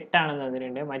സൈഡ് 8 ആണെന്ന്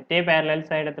തന്നിട്ടുണ്ട്, മറ്റേ പാരലൽ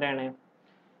സൈഡ് എത്രയാണ്?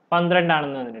 12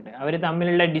 ആണെന്ന് തന്നിട്ടുണ്ട്. അവർ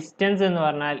തമ്മിലുള്ള ഡിസ്റ്റൻസ് എന്ന്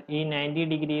പറഞ്ഞാൽ ഈ 90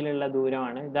 ഡിഗ്രിയിലുള്ള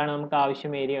ദൂരമാണ്. ഇതാണ് നമുക്ക്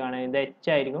ആവശ്യം ഏരിയ കാണാൻ. ഇത് h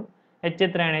ആയിരിക്കും. h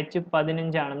എത്രയാണ്? h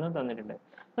 15 ആണെന്ന് തന്നിട്ടുണ്ട്.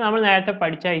 അപ്പോൾ നമ്മൾ നേരത്തെ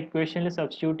പഠിച്ച ഇക്വേഷനിൽ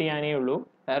സബ്സ്റ്റിറ്റ്യൂട്ട് ചെയ്യാനേ ഉള്ളൂ,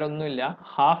 വേറെ ഒന്നുമില്ല.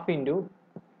 ഹാഫ് ഇൻറ്റു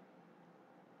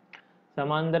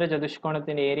സമാന്തര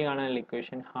ചതുഷ്കോണത്തിന്റെ ഏരിയ കാണാനുള്ള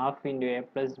equation half into a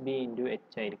plus b into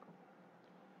h ആയിരിക്കും.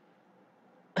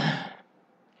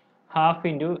 Half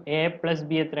into a plus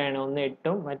b എത്രയാണ്? ഒന്ന്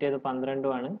 8ഉം മറ്റേത്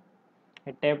 12ഉം ആണ്.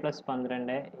 8 പ്ലസ്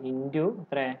 12 ഇൻറ്റു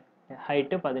എത്ര?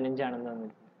 ഹൈറ്റ് 15 ആണെന്ന്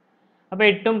തന്നിട്ടുണ്ട്. അപ്പോൾ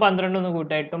 8ഉം 12ഉം ഒന്ന്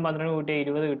കൂട്ടുക. 8ഉം 12ഉം കൂട്ടിയ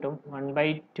 20 കിട്ടും.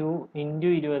 1/2 ഇൻറ്റു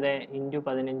 20 ഇൻറ്റു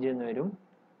 15 എന്ന് വരും.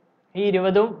 ഈ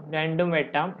 20ഉം 2ഉം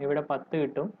വെട്ടാം. ഇവിടെ 10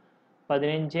 കിട്ടും.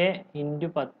 15 ഇൻറ്റു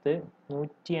 10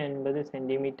 150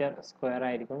 സെന്റിമീറ്റർ സ്ക്വയർ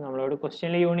ആയിരിക്കും. നമ്മളോട്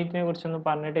ക്വസ്റ്റ്യനിലെ യൂണിറ്റിനെ കുറിച്ചൊന്നും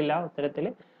പറഞ്ഞിട്ടില്ല ഉത്തരത്തിൽ.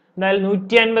 എന്തായാലും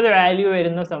 150 വാല്യൂ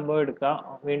വരുന്ന സംഭവം എടുക്കുക.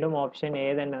 വീണ്ടും ഓപ്ഷൻ എ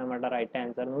തന്നെ നമ്മുടെ റൈറ്റ്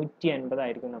ആൻസർ. 150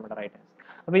 ആയിരിക്കും നമ്മുടെ റൈറ്റ് ആൻസർ.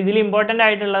 അപ്പോൾ ഇതിൽ ഇമ്പോർട്ടൻ്റ്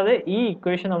ആയിട്ടുള്ളത് ഈ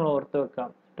ഇക്വേഷൻ നമ്മൾ ഓർത്ത് വെക്കാം.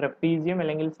 ട്രപ്പീസിയം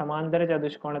അല്ലെങ്കിൽ സമാന്തര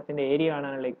ചതുഷ്കോണത്തിന്റെ ഏരിയ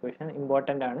കാണാനുള്ള ഇക്വേഷൻ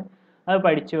ഇമ്പോർട്ടൻ്റ് ആണ്. അത്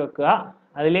പഠിച്ചു വെക്കുക.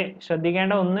 അതിൽ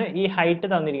ശ്രദ്ധിക്കേണ്ട ഒന്ന്, ഈ ഹൈറ്റ്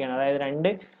തന്നിരിക്കുകയാണ്. അതായത് രണ്ട്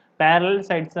പാരലൽ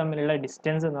സൈഡ്സ് തമ്മിലുള്ള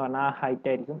ഡിസ്റ്റൻസ് എന്ന് പറഞ്ഞാൽ ആ ഹൈറ്റ്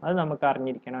ആയിരിക്കും. അത് നമുക്ക്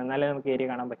അറിഞ്ഞിരിക്കണം, എന്നാലേ നമുക്ക് ഏരിയ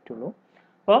കാണാൻ പറ്റുള്ളൂ.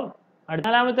 അപ്പോൾ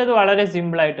നാലാമത്തേത് വളരെ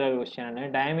സിമ്പിൾ ആയിട്ടുള്ള ക്വസ്റ്റ്യൻ ആണ്.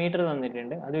 ഡയമീറ്റർ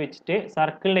തന്നിട്ടുണ്ട്, അത് വെച്ചിട്ട്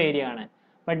സർക്കിളിന്റെ ഏരിയ ആണ്.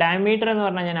 അപ്പോൾ ഡയമീറ്റർ എന്ന്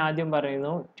പറഞ്ഞാൽ ഞാൻ ആദ്യം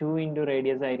പറയുന്നു 2 ഇൻറ്റു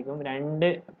റേഡിയസ് ആയിരിക്കും. 2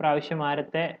 പ്രാവശ്യം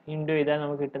ആരത്തെ ഇൻറ്റു ചെയ്താൽ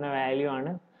നമുക്ക് കിട്ടുന്ന വാല്യൂ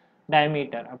ആണ്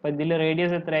ഡയമീറ്റർ. അപ്പോൾ ഇതിൽ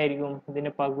റേഡിയസ് എത്ര ആയിരിക്കും?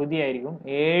 ഇതിന്റെ പകുതി ആയിരിക്കും.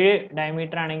 7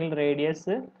 ഡയമീറ്റർ ആണെങ്കിൽ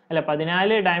റേഡിയസ്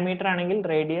 14 ഡയമീറ്റർ ആണെങ്കിൽ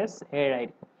റേഡിയസ് 7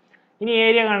 ആയിരിക്കും. ഇനി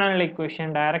ഏരിയ കാണാനുള്ള ഇക്വേഷൻ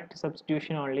ഡയറക്റ്റ്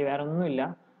സബ്സ്റ്റിറ്റ്യൂഷൻ ഓൺലി, വേറെ ഒന്നുമില്ല.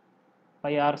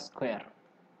 πr².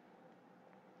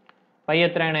 പൈ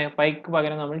എത്രയാണ്? പൈക്ക്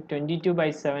പകരം നമ്മൾ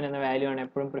 22/7 എന്ന വാല്യൂ ആണ്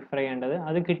എപ്പോഴും പ്രിഫർ ചെയ്യേണ്ടത്.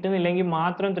 അത് കിട്ടുന്നില്ലെങ്കിൽ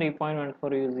മാത്രം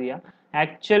 3.14 യൂസ് ചെയ്യുക.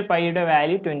 ആക്ച്വൽ പൈയുടെ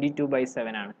വാല്യൂ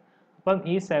 22/7 ആണ്. അപ്പം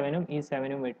ഈ 7ഉം ഈ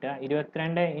 7ഉം വിട്ടുക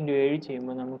 22 × 7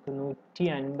 ചെയ്യുമ്പോൾ നമുക്ക്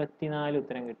 154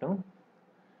 ഉത്തരം കിട്ടും.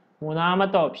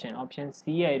 മൂന്നാമത്തെ ഓപ്ഷൻ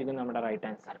സി ആയിരിക്കും നമ്മുടെ റൈറ്റ്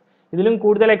ആൻസർ. ഇതിലും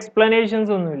കൂടുതൽ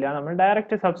എക്സ്പ്ലനേഷൻസ് ഒന്നുമില്ല, നമ്മൾ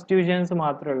ഡയറക്റ്റ് സബ്സ്റ്റിറ്റ്യൂഷൻസ്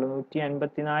മാത്രമേ ഉള്ളൂ.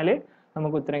 154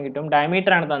 നമുക്ക് ഉത്തരം കിട്ടും.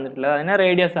 ഡയമീറ്റർ ആണ് തന്നിട്ടുള്ളത്, അതിനെ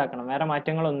റേഡിയസ് ആക്കണം, വേറെ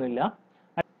മാറ്റങ്ങളൊന്നുമില്ല.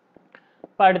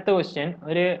 അപ്പോൾ അടുത്ത ക്വസ്റ്റ്യൻ,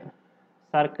 ഒരു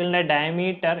സർക്കിളിൻ്റെ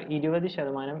ഡയമീറ്റർ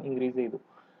 20% ഇൻക്രീസ് ചെയ്തു.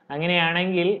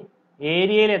 അങ്ങനെയാണെങ്കിൽ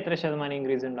ഏരിയയിൽ എത്ര ശതമാനം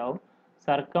ഇൻക്രീസ് ഉണ്ടാവും,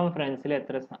 സർക്കംഫറൻസിൽ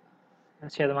എത്ര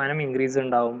ശതമാനം ഇൻക്രീസ്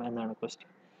ഉണ്ടാവും എന്നാണ് ക്വസ്റ്റ്യൻ.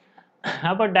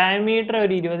 അപ്പോൾ ഡയമീറ്റർ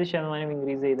ഒരു 20%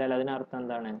 ഇൻക്രീസ് ചെയ്താൽ അതിനർത്ഥം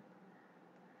എന്താണ്?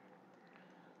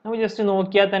 നമുക്ക് ജസ്റ്റ്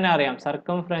നോക്കിയാൽ തന്നെ അറിയാം.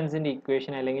 സർക്കംഫറൻസിന്റെ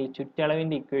ഇക്വേഷൻ അല്ലെങ്കിൽ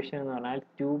ചുറ്റളവിന്റെ ഇക്വേഷൻ എന്ന് പറഞ്ഞാൽ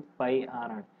 2πr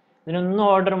ആണ്. ഇതിനൊന്നും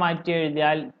ഓർഡർ മാറ്റി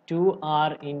എഴുതിയാൽ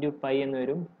 2r × π എന്ന്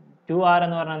വരും. 2r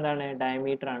എന്ന് പറഞ്ഞാൽ എന്താണ്?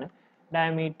 ഡയമീറ്റർ ആണ്.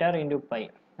 ഡയമീറ്റർ × π,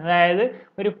 അതായത്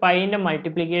ഒരു പൈൻ്റെ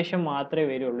മൾട്ടിപ്ലിക്കേഷൻ മാത്രമേ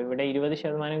വരുള്ളൂ. ഇവിടെ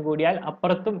 20% കൂടിയാൽ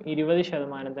അപ്പുറത്തും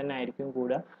 20% തന്നെ ആയിരിക്കും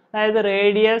കൂടുക. അതായത്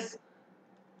റേഡിയസ്,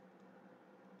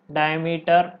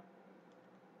 ഡയമീറ്റർ,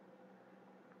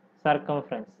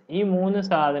 സർക്കംഫറൻസ്, ഈ മൂന്ന്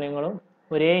സാധനങ്ങളും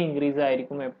ഒരേ ഇൻക്രീസ്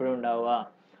ആയിരിക്കും എപ്പോഴും ഉണ്ടാവുക.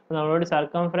 അപ്പോൾ നമ്മളോട്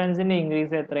സർക്കംഫറൻസിന്റെ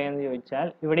ഇൻക്രീസ് എത്രയാണെന്ന് ചോദിച്ചാൽ,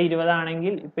 ഇവിടെ 20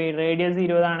 ആണെങ്കിൽ, ഇപ്പോൾ ഈ റേഡിയസ്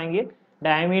 20 ആണെങ്കിൽ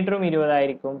ഡയമീറ്ററും 20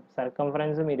 ആയിരിക്കും,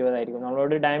 സർക്കംഫറൻസും 20 ആയിരിക്കും.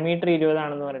 നമ്മളോട് ഡയമീറ്റർ 20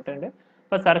 ആണെന്ന് പറഞ്ഞിട്ടുണ്ട്.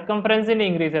 അപ്പോൾ സർക്കംഫറൻസിന്റെ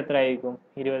ഇൻക്രീസ് എത്ര ആയിരിക്കും?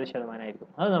 20% ആയിരിക്കും.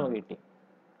 അത് നമുക്ക് കിട്ടി.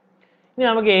 ഇനി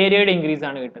നമുക്ക് ഏരിയയുടെ ഇൻക്രീസ്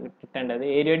ആണ് കിട്ടേണ്ടത്.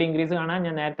 ഏരിയയുടെ ഇൻക്രീസ് കാണാൻ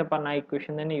ഞാൻ നേരത്തെ പറഞ്ഞ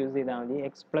ഇക്വേഷൻ തന്നെ യൂസ് ചെയ്താൽ മതി.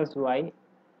 x + y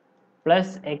 +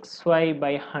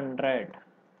 xy/100.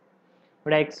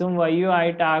 ഇവിടെ എക്സും വൈയും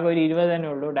ആയിട്ട് ആകെ ഒരു 20 തന്നെ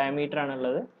ഉള്ളൂ, ഡയമീറ്റർ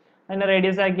ആണുള്ളത്. അതിൻ്റെ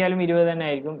റേഡിയസ് ആക്കിയാലും 20 തന്നെ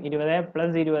ആയിരിക്കും. 20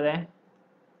 + 20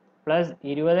 +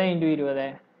 20 ×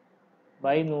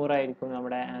 20/100 ആയിരിക്കും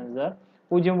നമ്മുടെ ആൻസർ.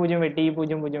 0 വെട്ടി,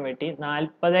 0 വെട്ടി,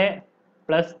 40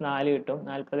 + 4 കിട്ടും.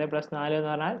 40 + 4 എന്ന്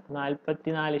പറഞ്ഞാൽ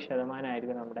 44%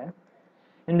 ആയിരിക്കും നമ്മുടെ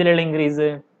എന്തിലുള്ള ഇൻക്രീസ്?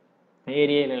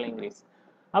 ഏരിയയിലുള്ള ഇൻക്രീസ്.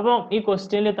 അപ്പോൾ ഈ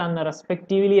ക്വസ്റ്റ്യനിൽ തന്ന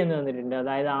റെസ്പെക്റ്റീവ്ലി എന്ന് തന്നിട്ടുണ്ട്.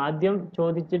 അതായത് ആദ്യം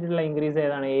ചോദിച്ചിട്ടുള്ള ഇൻക്രീസ്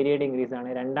ഏതാണ്? ഏരിയയുടെ ഇൻക്രീസ് ആണ്.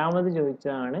 രണ്ടാമത്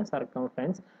ചോദിച്ചതാണ്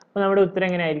സർക്കംഫറൻസ്. അപ്പോൾ നമ്മുടെ ഉത്തരം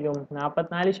എങ്ങനെയായിരിക്കും?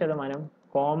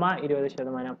 44%,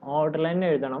 20%. ഓർഡറിൽ തന്നെ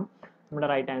എഴുതണം. നമ്മുടെ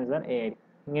റൈറ്റ് ആൻസർ എ ആയിരിക്കും.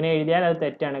 ഇങ്ങനെ എഴുതിയാൽ അത്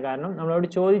തെറ്റാണ്, കാരണം നമ്മളോട്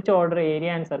ചോദിച്ച ഓർഡർ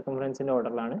ഏരിയ ആൻഡ് സർക്കംഫറൻസിന്റെ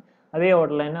ഓർഡറിലാണ്. അതേ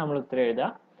ഓർഡറിൽ തന്നെ നമ്മൾ ഉത്തരം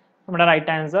എഴുതുക. നമ്മുടെ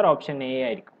റൈറ്റ് ആൻസർ ഓപ്ഷൻ എ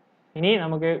ആയിരിക്കും. ഇനി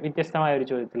നമുക്ക് വ്യത്യസ്തമായ ഒരു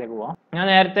ചോദ്യത്തിലേക്ക് പോവാം. ഞാൻ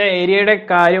നേരത്തെ ഏരിയയുടെ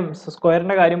കാര്യം,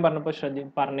 സ്ക്വയറിന്റെ കാര്യം പറഞ്ഞപ്പോൾ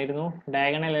പറഞ്ഞിരുന്നു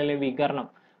ഡയഗണൽ അല്ലെങ്കിൽ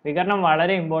വികരണം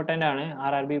വളരെ ഇമ്പോർട്ടൻ്റ് ആണ്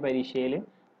RRB പരീക്ഷയിൽ.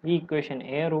 ഈ ഇക്വേഷൻ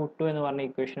A√2 എന്ന് പറഞ്ഞ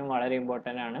ഇക്വേഷനും വളരെ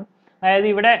ഇമ്പോർട്ടൻ്റ് ആണ്. അതായത്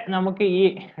ഇവിടെ നമുക്ക് ഈ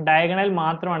ഡയഗണൽ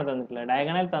മാത്രമാണ് തന്നിട്ടുള്ളത്.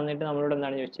 ഡയഗണൽ തന്നിട്ട് നമ്മളോട്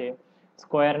എന്താണ് ചോദിച്ചത്?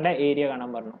 സ്ക്വയറിന്റെ ഏരിയ കാണാൻ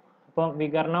പറഞ്ഞു. അപ്പോൾ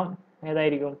വികരണം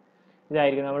ഏതായിരിക്കും?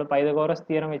 ഇതായിരിക്കും. നമ്മൾ പൈതഗോറസ്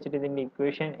തിയറം വെച്ചിട്ട് ഇതിന്റെ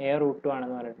ഇക്വേഷൻ A√2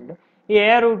 ആണെന്ന് പറഞ്ഞിട്ടുണ്ട്. ഈ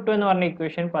A√2 എന്ന് പറഞ്ഞ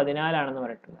ഇക്വേഷൻ 14 ആണെന്ന്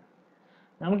പറഞ്ഞിട്ടുണ്ട്.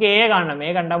 നമുക്ക് എ കാണണം. എ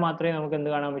കണ്ടാൽ മാത്രമേ നമുക്ക് എന്ത്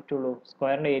കാണാൻ പറ്റുള്ളൂ?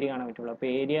 സ്ക്വയറിന്റെ ഏരിയ കാണാൻ പറ്റുള്ളൂ. അപ്പോൾ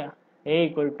ഏരിയ A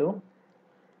 =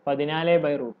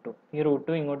 14/√2. ഈ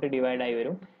 √2 ഇങ്ങോട്ട് ഡിവൈഡ് ആയി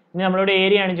വരും. ഇനി നമ്മളോട്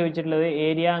ഏരിയ ആണ് ചോദിച്ചിട്ടുള്ളത്.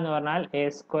 ഏരിയ എന്ന് പറഞ്ഞാൽ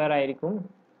A² ആയിരിക്കും.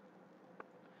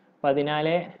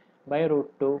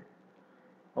 14/√2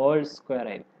 2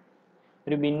 ആയിരിക്കും.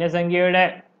 ഒരു ഭിന്നസംഖ്യയുടെ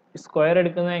സ്ക്വയർ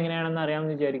എടുക്കുന്നത് എങ്ങനെയാണെന്ന്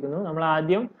അറിയാമെന്ന് വിചാരിക്കുന്നു. നമ്മൾ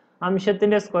ആദ്യം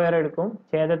അംശത്തിന്റെ സ്ക്വയർ എടുക്കും,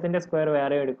 ഛേദത്തിന്റെ സ്ക്വയർ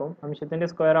വേറെ എടുക്കും. അംശത്തിന്റെ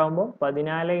സ്ക്വയർ ആകുമ്പോൾ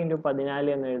 14 ×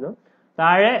 14 എന്ന് എഴുതും.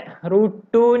 താഴെ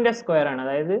 √2ന്റെ സ്ക്വയർ ആണ്,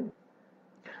 അതായത്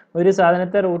ഒരു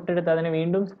സാധനത്തെ റൂട്ട് എടുത്ത് അതിനെ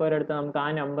വീണ്ടും സ്ക്വയർ എടുത്താൽ നമുക്ക് ആ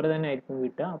നമ്പർ തന്നെ ആയിരിക്കും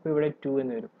കിട്ടുക. അപ്പോൾ ഇവിടെ 2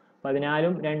 എന്ന് വരും.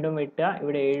 14ഉം 2ഉം വിട്ടുക,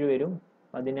 ഇവിടെ 7 വരും.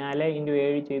 14 ×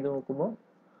 7 ചെയ്ത് നോക്കുമ്പോൾ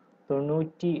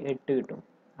 98 കിട്ടും.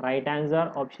 റൈറ്റ് ആൻസർ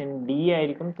ഓപ്ഷൻ ഡി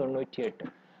ആയിരിക്കും, 98.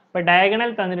 അപ്പോൾ ഡയഗണൽ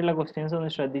തന്നിട്ടുള്ള ക്വസ്റ്റ്യൻസ് ഒന്ന്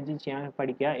ശ്രദ്ധിച്ച് ചെയ്യാൻ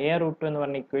പഠിക്കുക. A√2 എന്ന്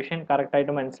പറഞ്ഞ ഇക്വേഷൻ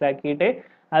കറക്റ്റായിട്ട് മനസ്സിലാക്കിയിട്ട്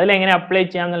അതിലെങ്ങനെ അപ്ലൈ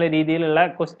ചെയ്യാന്നുള്ള രീതിയിലുള്ള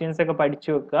ക്വസ്റ്റ്യൻസ് ഒക്കെ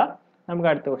പഠിച്ചു വെക്കുക. നമുക്ക്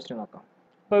അടുത്ത ക്വസ്റ്റ്യൻ നോക്കാം.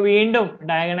 അപ്പോൾ വീണ്ടും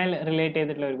ഡയഗണൽ റിലേറ്റ്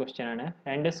ചെയ്തിട്ടുള്ള ഒരു ക്വസ്റ്റ്യൻ ആണ്.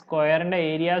 രണ്ട് സ്ക്വയറിന്റെ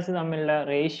ഏരിയാസ് തമ്മിലുള്ള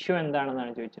റേഷ്യോ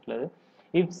എന്താണെന്നാണ് ചോദിച്ചിട്ടുള്ളത്.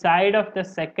 If side of the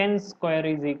second square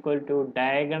is equal to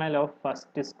diagonal of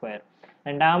first square.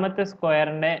 രണ്ടാമത്തെ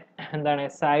സ്ക്വയറിന്റെ എന്താണ്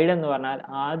സൈഡ് എന്ന് പറഞ്ഞാൽ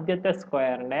ആദ്യത്തെ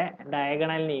സ്ക്വയറിന്റെ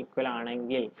ഡയഗണലിന് ഈക്വൽ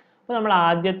ആണെങ്കിൽ, അപ്പോൾ നമ്മൾ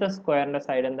ആദ്യത്തെ സ്ക്വയറിന്റെ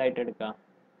സൈഡ് എന്തായിട്ട് എടുക്കുക?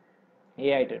 എ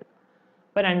ആയിട്ട് എടുക്കുക.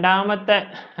 അപ്പോൾ രണ്ടാമത്തെ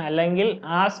അല്ലെങ്കിൽ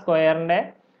ആ സ്ക്വയറിന്റെ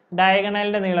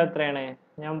ഡയഗണലിന്റെ നീളം എത്രയാണ്?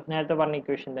 ഞാൻ നേരത്തെ പറഞ്ഞ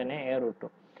ഇക്വേഷൻ തന്നെ A√2.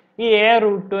 ഈ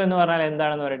A√2 എന്ന് പറഞ്ഞാൽ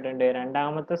എന്താണെന്ന് പറഞ്ഞിട്ടുണ്ട്?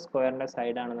 രണ്ടാമത്തെ സ്ക്വയറിന്റെ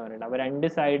സൈഡ് ആണെന്ന് പറഞ്ഞിട്ടുണ്ട്. അപ്പോൾ രണ്ട്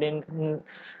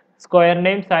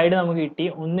സ്ക്വയറിന്റെയും സൈഡ് നമുക്ക് കിട്ടി.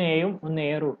 ഒന്ന് എയും ഒന്ന്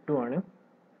A√2 ആണ്.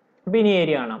 അപ്പോൾ ഇനി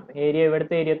ഏരിയ കാണാം. ഏരിയ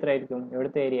ഇവിടുത്തെ ഏരിയ എത്ര ആയിരിക്കും?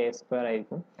 ഇവിടുത്തെ ഏരിയ A²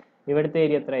 ആയിരിക്കും. ഇവിടുത്തെ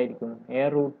ഏരിയ എത്ര ആയിരിക്കും?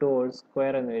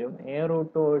 A√2² എന്ന് വരും.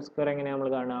 A√2² എങ്ങനെ നമ്മൾ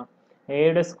കാണാം?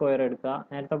 എയുടെ സ്ക്വയർ എടുക്കുക,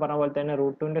 നേരത്തെ പറഞ്ഞ പോലെ തന്നെ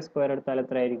 √2ന്റെ സ്ക്വയർ എടുത്താൽ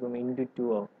എത്ര ആയിരിക്കും? × 2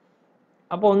 ആവും.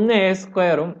 അപ്പോൾ ഒന്ന്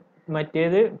A²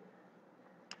 മറ്റേത്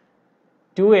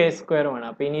 2A² ആണ്.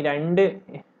 അപ്പോൾ ഇനി രണ്ട്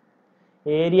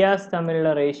ഏരിയാസ് തമ്മിലുള്ള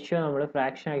റേഷ്യോ നമ്മൾ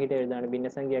ഫ്രാക്ഷൻ ആക്കിയിട്ട് എഴുതാണ്,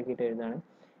 ഭിന്നസംഖ്യ ആക്കിയിട്ട് എഴുതാണ്.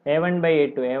 a1 by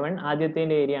a2. a1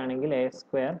 ആദ്യത്തിൻ്റെ area ആണെങ്കിൽ a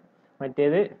സ്ക്വയർ,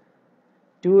 മറ്റേത്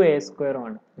 2a സ്ക്വയർ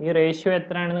ആണ്. ഈ റേഷ്യോ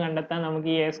എത്രയാണെന്ന് കണ്ടെത്താൻ നമുക്ക്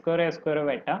ഈ a സ്ക്വയർ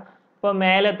വെട്ടാം. അപ്പോൾ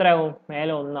മേലെ എത്ര ആവും?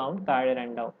 മേലെ 1 ആവും, താഴെ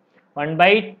 2 ആവും.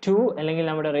 1/2 അല്ലെങ്കിൽ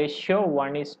നമ്മുടെ റേഷ്യോ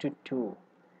 1:2.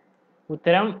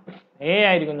 ഉത്തരം എ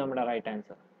ആയിരിക്കും നമ്മുടെ റൈറ്റ്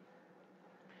ആൻസർ.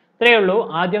 ഇത്രയേ ഉള്ളൂ.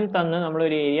 ആദ്യം തന്ന്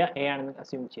നമ്മളൊരു ഏരിയ എ ആണെന്ന്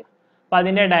അസ്യൂം ചെയ്യാം. അപ്പോൾ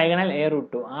അതിൻ്റെ ഡയഗണൽ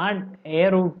a√2. ആ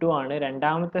a√2 ആണ്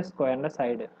രണ്ടാമത്തെ സ്ക്വയറിൻ്റെ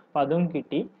സൈഡ്. അപ്പോൾ അതും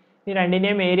കിട്ടി. ഈ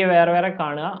രണ്ടിൻ്റെയും ഏരിയ വേറെ വേറെ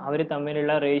കാണുക, അവർ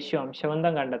തമ്മിലുള്ള റേഷ്യോ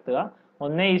അംശബന്ധം കണ്ടെത്തുക.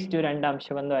 1:2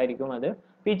 അംശബന്ധമായിരിക്കും അത്.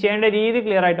 അപ്പോൾ ഈ ചെയ്യേണ്ട രീതി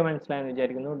ക്ലിയർ ആയിട്ട് മനസ്സിലായെന്ന്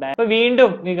വിചാരിക്കുന്നു. അപ്പോൾ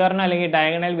വീണ്ടും വികർണം അല്ലെങ്കിൽ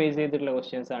ഡയഗണൽ ബേസ് ചെയ്തിട്ടുള്ള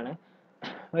ക്വസ്റ്റ്യൻസ് ആണ്.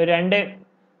 രണ്ട്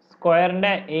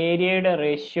സ്ക്വയറിൻ്റെ ഏരിയയുടെ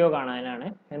റേഷ്യോ കാണാനാണ്.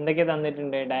 എന്തൊക്കെ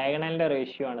തന്നിട്ടുണ്ട്? ഡയഗണലിൻ്റെ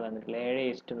റേഷ്യോ ആണ് തന്നിട്ടുള്ളത്,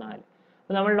 7:4.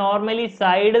 അപ്പോൾ നമ്മൾ നോർമലി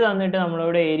സൈഡ് തന്നിട്ട്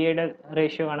നമ്മളോട് ഏരിയയുടെ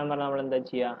റേഷ്യോ കാണാൻ പറഞ്ഞാൽ നമ്മൾ എന്താ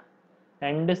ചെയ്യുക?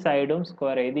 രണ്ട് സൈഡും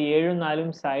സ്ക്വയർ ചെയ്ത് 7ഉം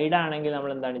 4ഉം സൈഡ് ആണെങ്കിൽ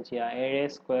നമ്മൾ എന്താണ് ചെയ്യുക?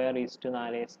 7²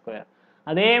 4².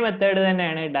 അതേ മെത്തേഡ്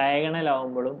തന്നെയാണ് ഡയഗണൽ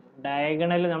ആവുമ്പോഴും.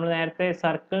 ഡയഗണൽ നമ്മൾ നേരത്തെ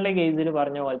സർക്കിളിൻ്റെ കേസിൽ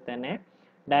പറഞ്ഞ പോലെ തന്നെ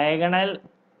ഡയഗണൽ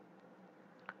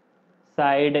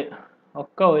സൈഡ്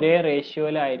ഒക്കെ ഒരേ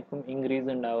റേഷ്യോയിലായിരിക്കും ഇൻക്രീസ്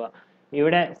ഉണ്ടാവുക.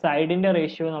 ഇവിടെ സൈഡിൻ്റെ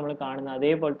റേഷ്യോ നമ്മൾ കാണുന്നത്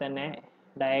അതേപോലെ തന്നെ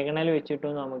ഡയഗണൽ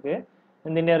വെച്ചിട്ടും നമുക്ക്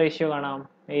എന്തിൻ്റെ റേഷ്യോ കാണാം?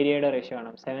 ഏരിയയുടെ റേഷ്യോ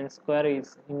കാണാം. 7²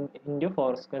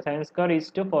 4².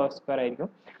 7² 4² ആയിരിക്കും.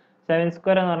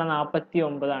 7² എന്ന് പറഞ്ഞാൽ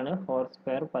 49 ആണ്,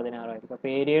 4² 16 ആയിരിക്കും. അപ്പോൾ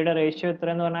ഏരിയയുടെ റേഷ്യോ എത്ര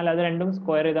എന്ന് പറഞ്ഞാൽ അത് രണ്ടും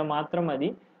സ്ക്വയർ ചെയ്താൽ മാത്രം മതി.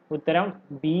 ഉത്തരം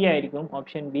ബി ആയിരിക്കും,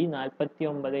 ഓപ്ഷൻ ബി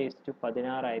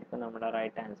 49:16 ആയിരിക്കും നമ്മുടെ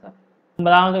റൈറ്റ് ആൻസർ.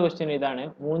 9ാമത്തെ ക്വസ്റ്റ്യൻ ഇതാണ്.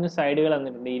 3 സൈഡുകൾ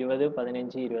തന്നിട്ടുണ്ട്, 20,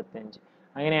 15, 25.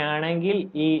 അങ്ങനെയാണെങ്കിൽ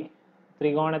ഈ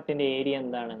ത്രികോണത്തിൻ്റെ ഏരിയ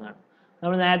എന്താണെന്നാണ്.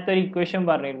 നമ്മൾ നേരത്തെ ഒരു ഇക്വേഷൻ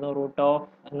പറഞ്ഞിരുന്നു, റൂട്ട് ഓഫ്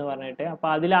എന്ന് പറഞ്ഞിട്ട്. അപ്പോൾ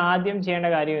അതിൽ ആദ്യം ചെയ്യേണ്ട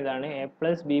കാര്യം ഇതാണ്,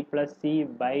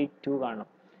 a+b+c/2 കാണണം.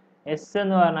 എസ്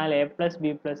എന്ന് പറഞ്ഞാൽ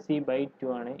a+b+c/2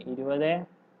 ആണ്. 20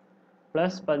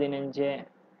 + 15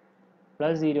 +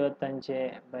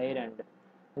 25/2.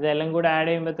 ഇതെല്ലാം കൂടെ ആഡ്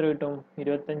ചെയ്യുമ്പോൾ എത്ര കിട്ടും?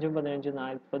 25ഉം 15ഉം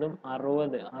 40ഉം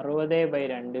 60.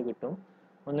 60/2 കിട്ടും.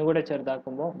 ഒന്നുകൂടെ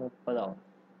ചെറുതാക്കുമ്പോൾ 30 ആവും.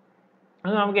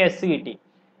 അത് നമുക്ക് എസ് കിട്ടി.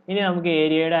 ഇനി നമുക്ക്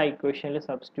ഏരിയയുടെ ഇക്വേഷനിൽ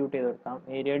സബ്സ്റ്റിറ്റ്യൂട്ട് ചെയ്ത് കൊടുക്കാം.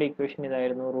 ഏരിയയുടെ ഇക്വേഷൻ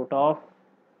ഇതായിരുന്നു, root of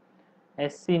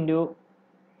s ×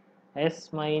 s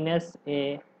 - a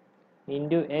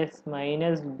 × s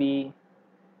 - b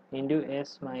 × s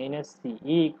 - c.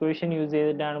 ഈ ഇക്വേഷൻ യൂസ്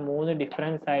ചെയ്തിട്ടാണ് 3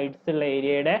 ഡിഫറെൻറ്റ് സൈഡ്സ് ഉള്ള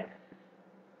ഏരിയയുടെ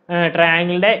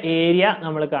ട്രയാങ്കിളിൻ്റെ ഏരിയ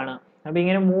നമ്മൾ കാണാം. അപ്പോൾ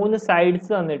ഇങ്ങനെ 3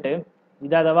 സൈഡ്സ് തന്നിട്ട്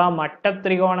ഇത് അഥവാ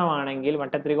മട്ടത്രികോണമാണെങ്കിൽ,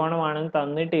 മട്ടത്രികോണമാണെന്ന്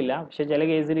തന്നിട്ടില്ല, പക്ഷെ ചില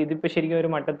കേസിൽ ഇതിപ്പോൾ ശരിക്കും ഒരു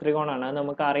മട്ടത്രികോണമാണ്. അത്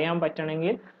നമുക്ക് അറിയാൻ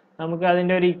പറ്റണമെങ്കിൽ നമുക്ക്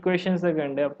അതിൻ്റെ ഒരു ഇക്വേഷൻസ് ഒക്കെ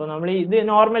ഉണ്ട്. അപ്പോൾ നമ്മൾ ഇത്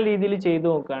നോർമൽ രീതിയിൽ ചെയ്തു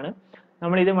നോക്കുകയാണ്.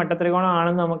 നമ്മളിത് മട്ടത്രികോണം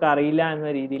ആണെന്ന് നമുക്ക് അറിയില്ല എന്ന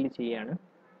രീതിയിൽ ചെയ്യാണ്.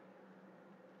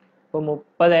 അപ്പോൾ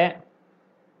 30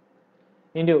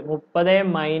 × 30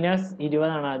 -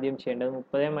 20 ആണ് ആദ്യം ചെയ്യേണ്ടത്.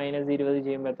 30 - 20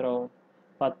 ചെയ്യുമ്പോൾ എത്ര ആവും?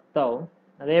 10 ആവും.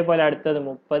 അതേപോലെ അടുത്തത്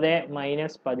 30 -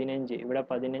 15, ഇവിടെ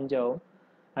 15 ആവും.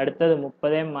 അടുത്തത്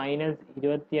 30 -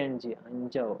 25,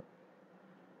 5 ആവും.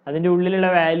 അതിൻ്റെ ഉള്ളിലുള്ള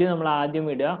വാല്യൂ നമ്മൾ ആദ്യം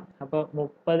ഇടുക. അപ്പോൾ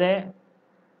 30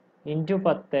 ×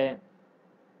 10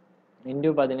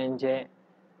 × 15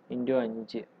 ×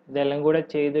 5 ഇതെല്ലാം കൂടെ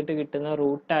ചെയ്തിട്ട് കിട്ടുന്ന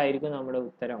റൂട്ടായിരിക്കും നമ്മുടെ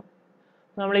ഉത്തരം.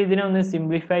 നമ്മൾ ഇതിനെ ഒന്ന്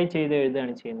സിംപ്ലിഫൈ ചെയ്ത്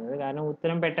എഴുതുകയാണ് ചെയ്യുന്നത്. കാരണം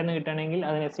ഉത്തരം പെട്ടെന്ന് കിട്ടണമെങ്കിൽ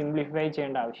അതിനെ സിംപ്ലിഫൈ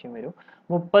ചെയ്യേണ്ട ആവശ്യം വരും.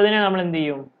 30നെ നമ്മൾ എന്ത്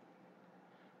ചെയ്യും?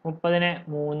 30നെ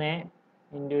 3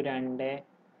 ×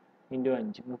 2 ×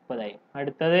 5 30 ആയി.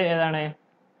 അടുത്തത് ഏതാണ്?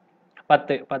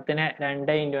 10. 10നെ 2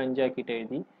 × 5 ആക്കിയിട്ട്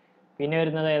എഴുതി. പിന്നെ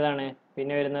വരുന്നത് ഏതാണ്?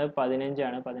 പിന്നെ വരുന്നത് 15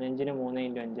 ആണ്. 15നെ 3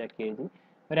 × 5 ആക്കി എഴുതി.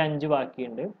 ഒരു 5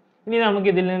 ബാക്കിയുണ്ട്. ഇനി നമുക്ക്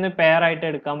ഇതിൽ നിന്ന് പെയർ ആയിട്ട്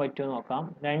എടുക്കാൻ പറ്റുമോ നോക്കാം.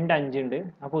 2 5 ഉണ്ട്.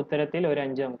 അപ്പോൾ ഉത്തരത്തിൽ ഒരു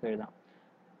 5 നമുക്ക് എഴുതാം.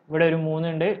 ഇവിടെ ഒരു 3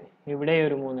 ഉണ്ട്, ഇവിടെ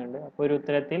ഒരു 3 ഉണ്ട്. അപ്പോൾ ഒരു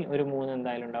ഉത്തരത്തിൽ ഒരു 3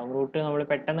 എന്തായാലും ഉണ്ടാവും. റൂട്ട് നമ്മൾ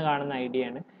പെട്ടെന്ന് കാണുന്ന ഐഡിയ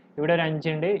ആണ്. ഇവിടെ ഒരു 5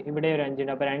 ഉണ്ട്, ഇവിടെ ഒരു 5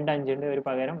 ഉണ്ട്. അപ്പോൾ 2 5 ഉണ്ട്. ഒരു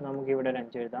പകരം നമുക്ക് ഇവിടെ ഒരു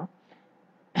 5 എഴുതാം.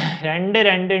 2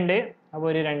 2 ഉണ്ട്, അപ്പോൾ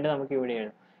ഒരു 2 നമുക്ക് ഇവിടെ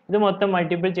എഴുതാം. ഇത് മൊത്തം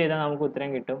മൾട്ടിപ്പിൾ ചെയ്താൽ നമുക്ക് ഉത്തരം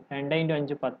കിട്ടും. 2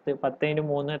 × 5 10, 10 ×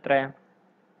 3 എത്രയാണ്?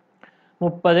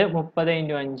 30, 30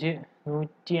 × 5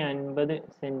 150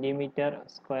 സെൻറ്റിമീറ്റർ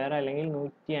സ്ക്വയർ അല്ലെങ്കിൽ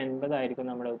 150 ആയിരിക്കും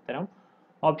നമ്മുടെ ഉത്തരം.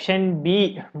 ഓപ്ഷൻ ബി,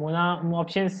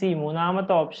 ഓപ്ഷൻ സി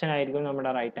മൂന്നാമത്തെ ഓപ്ഷൻ ആയിരിക്കും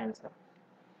നമ്മുടെ റൈറ്റ് ആൻസർ.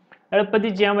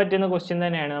 എളുപ്പത്തിൽ ചെയ്യാൻ പറ്റുന്ന ക്വസ്റ്റ്യൻ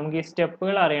തന്നെയാണ്. നമുക്ക് ഈ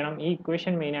സ്റ്റെപ്പുകൾ അറിയണം. ഈ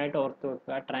ഇക്വേഷൻ മെയിനായിട്ട് ഓർത്ത്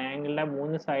വെക്കുക. ട്രയാങ്കിളിൻ്റെ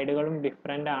 3 സൈഡുകളും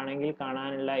ഡിഫറെൻ്റ് ആണെങ്കിൽ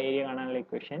കാണാനുള്ള ഏരിയ കാണാനുള്ള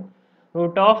equation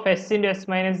root of s × s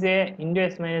 - a ×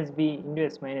 s - b ×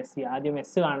 s - c. ആദ്യം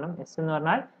എസ് കാണണം. എസ് എന്ന്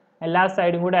പറഞ്ഞാൽ എല്ലാ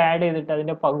സൈഡും കൂടെ ആഡ് ചെയ്തിട്ട്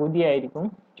അതിൻ്റെ പകുതിയായിരിക്കും,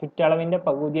 ചുറ്റളവിൻ്റെ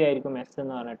പകുതിയായിരിക്കും എസ്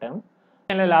എന്ന് പറഞ്ഞിട്ട്.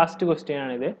 ലാസ്റ്റ് ക്വസ്റ്റ്യൻ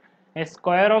ആണിത്. A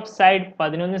square of side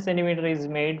 11 cm is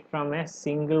made from a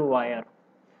single wire.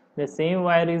 The same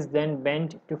wire is then bent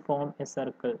to form a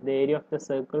circle. The area of the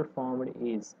circle formed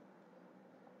is.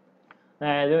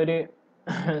 അതായത് ഒരു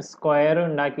square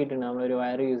ഉണ്ടാക്കിയിട്ടുണ്ട് നമ്മളൊരു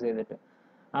wire use ചെയ്തിട്ട്.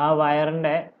 ആ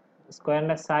വയറിൻ്റെ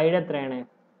സ്ക്വയറിൻ്റെ side എത്രയാണ്?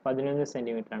 11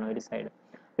 centimetre ആണ് ഒരു സൈഡ്.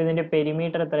 അപ്പോൾ ഇതിൻ്റെ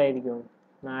പെരിമീറ്റർ എത്ര ആയിരിക്കും?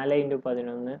 4 ×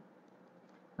 11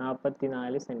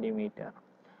 44 സെൻറ്റിമീറ്റർ.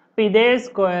 അപ്പോൾ ഇതേ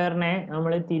സ്ക്വയറിനെ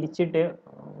നമ്മൾ തിരിച്ചിട്ട്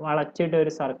വളച്ചിട്ട്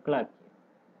ഒരു സർക്കിളാക്കി.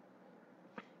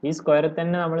 ഈ സ്ക്വയറിൽ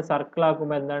തന്നെ നമ്മൾ സർക്കിൾ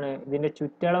ആക്കുമ്പോൾ എന്താണ്? ഇതിൻ്റെ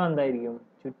ചുറ്റളവ് എന്തായിരിക്കും?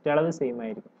 ചുറ്റളവ് സെയിം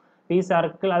ആയിരിക്കും. ഈ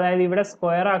സർക്കിൾ, അതായത് ഇവിടെ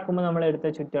സ്ക്വയർ ആക്കുമ്പോൾ നമ്മൾ എടുത്ത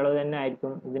ചുറ്റളവ് തന്നെ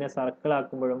ആയിരിക്കും ഇതിനെ സർക്കിൾ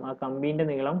ആക്കുമ്പോഴും. ആ കമ്പീൻ്റെ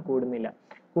നീളം കൂടുന്നില്ല,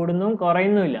 കൂടുന്നും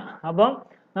കുറയുന്നുമില്ല. അപ്പം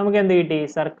നമുക്ക് എന്ത് കിട്ടി?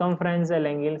 സർക്കംഫറൻസ്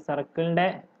അല്ലെങ്കിൽ സർക്കിളിൻ്റെ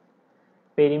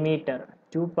പെരിമീറ്റർ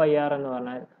 2πr എന്ന്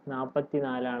പറഞ്ഞാൽ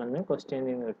 44 ആണെന്ന് ക്വസ്റ്റ്യനിൽ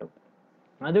നിന്ന് കിട്ടും.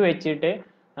 അത് വെച്ചിട്ട്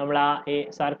നമ്മൾ ആ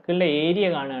സർക്കിളിൻ്റെ ഏരിയ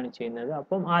കാണുകയാണ് ചെയ്യുന്നത്.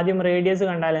 അപ്പം ആദ്യം റേഡിയസ്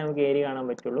കണ്ടാലേ നമുക്ക് ഏരിയ കാണാൻ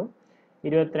പറ്റുള്ളൂ.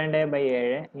 22/7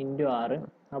 × 6,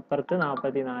 അപ്പുറത്ത്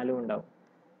 44 ഉണ്ടാവും.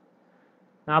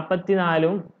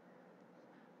 44ഉം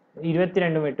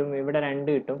 22 വെട്ടും, ഇവിടെ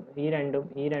 2 കിട്ടും, ഈ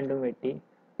രണ്ടും വെട്ടി.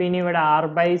 പിന്നെ ഇവിടെ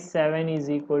 6/7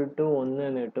 = 1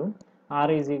 എന്ന് കിട്ടും.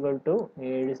 6 =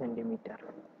 7 സെൻറ്റിമീറ്റർ.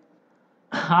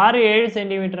 7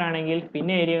 സെൻറ്റിമീറ്റർ ആണെങ്കിൽ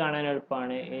പിന്നെ ഏരിയ കാണാൻ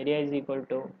എളുപ്പമാണ്. Area =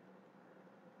 πr².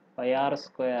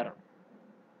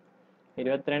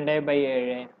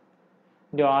 22/7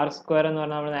 × r² എന്ന്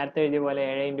പറഞ്ഞാൽ നമ്മൾ നേരത്തെ എഴുതിയ പോലെ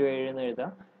 7 × 7 എന്ന്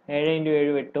എഴുതാം. 7 ×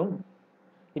 7 വെട്ടും.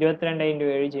 22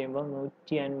 × 7 ചെയ്യുമ്പോൾ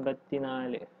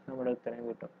 154 നമ്മുടെ ഉത്തരം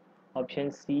കിട്ടും. ഓപ്ഷൻ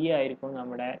സി ആയിരിക്കും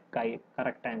നമ്മുടെ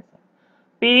കറക്റ്റ് ആൻസർ.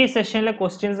 അപ്പോൾ ഈ സെഷനിലെ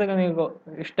ക്വസ്റ്റ്യൻസ് ഒക്കെ നിങ്ങൾക്ക്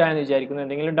ഇഷ്ടമായെന്ന് വിചാരിക്കുന്നു.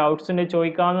 എന്തെങ്കിലും ഡൗട്ട്സ് ഉണ്ടെങ്കിൽ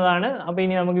ചോദിക്കാവുന്നതാണ്. അപ്പോൾ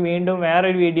ഇനി നമുക്ക് വീണ്ടും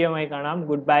വേറൊരു വീഡിയോ ആയി കാണാം.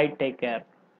 Good bye, take care.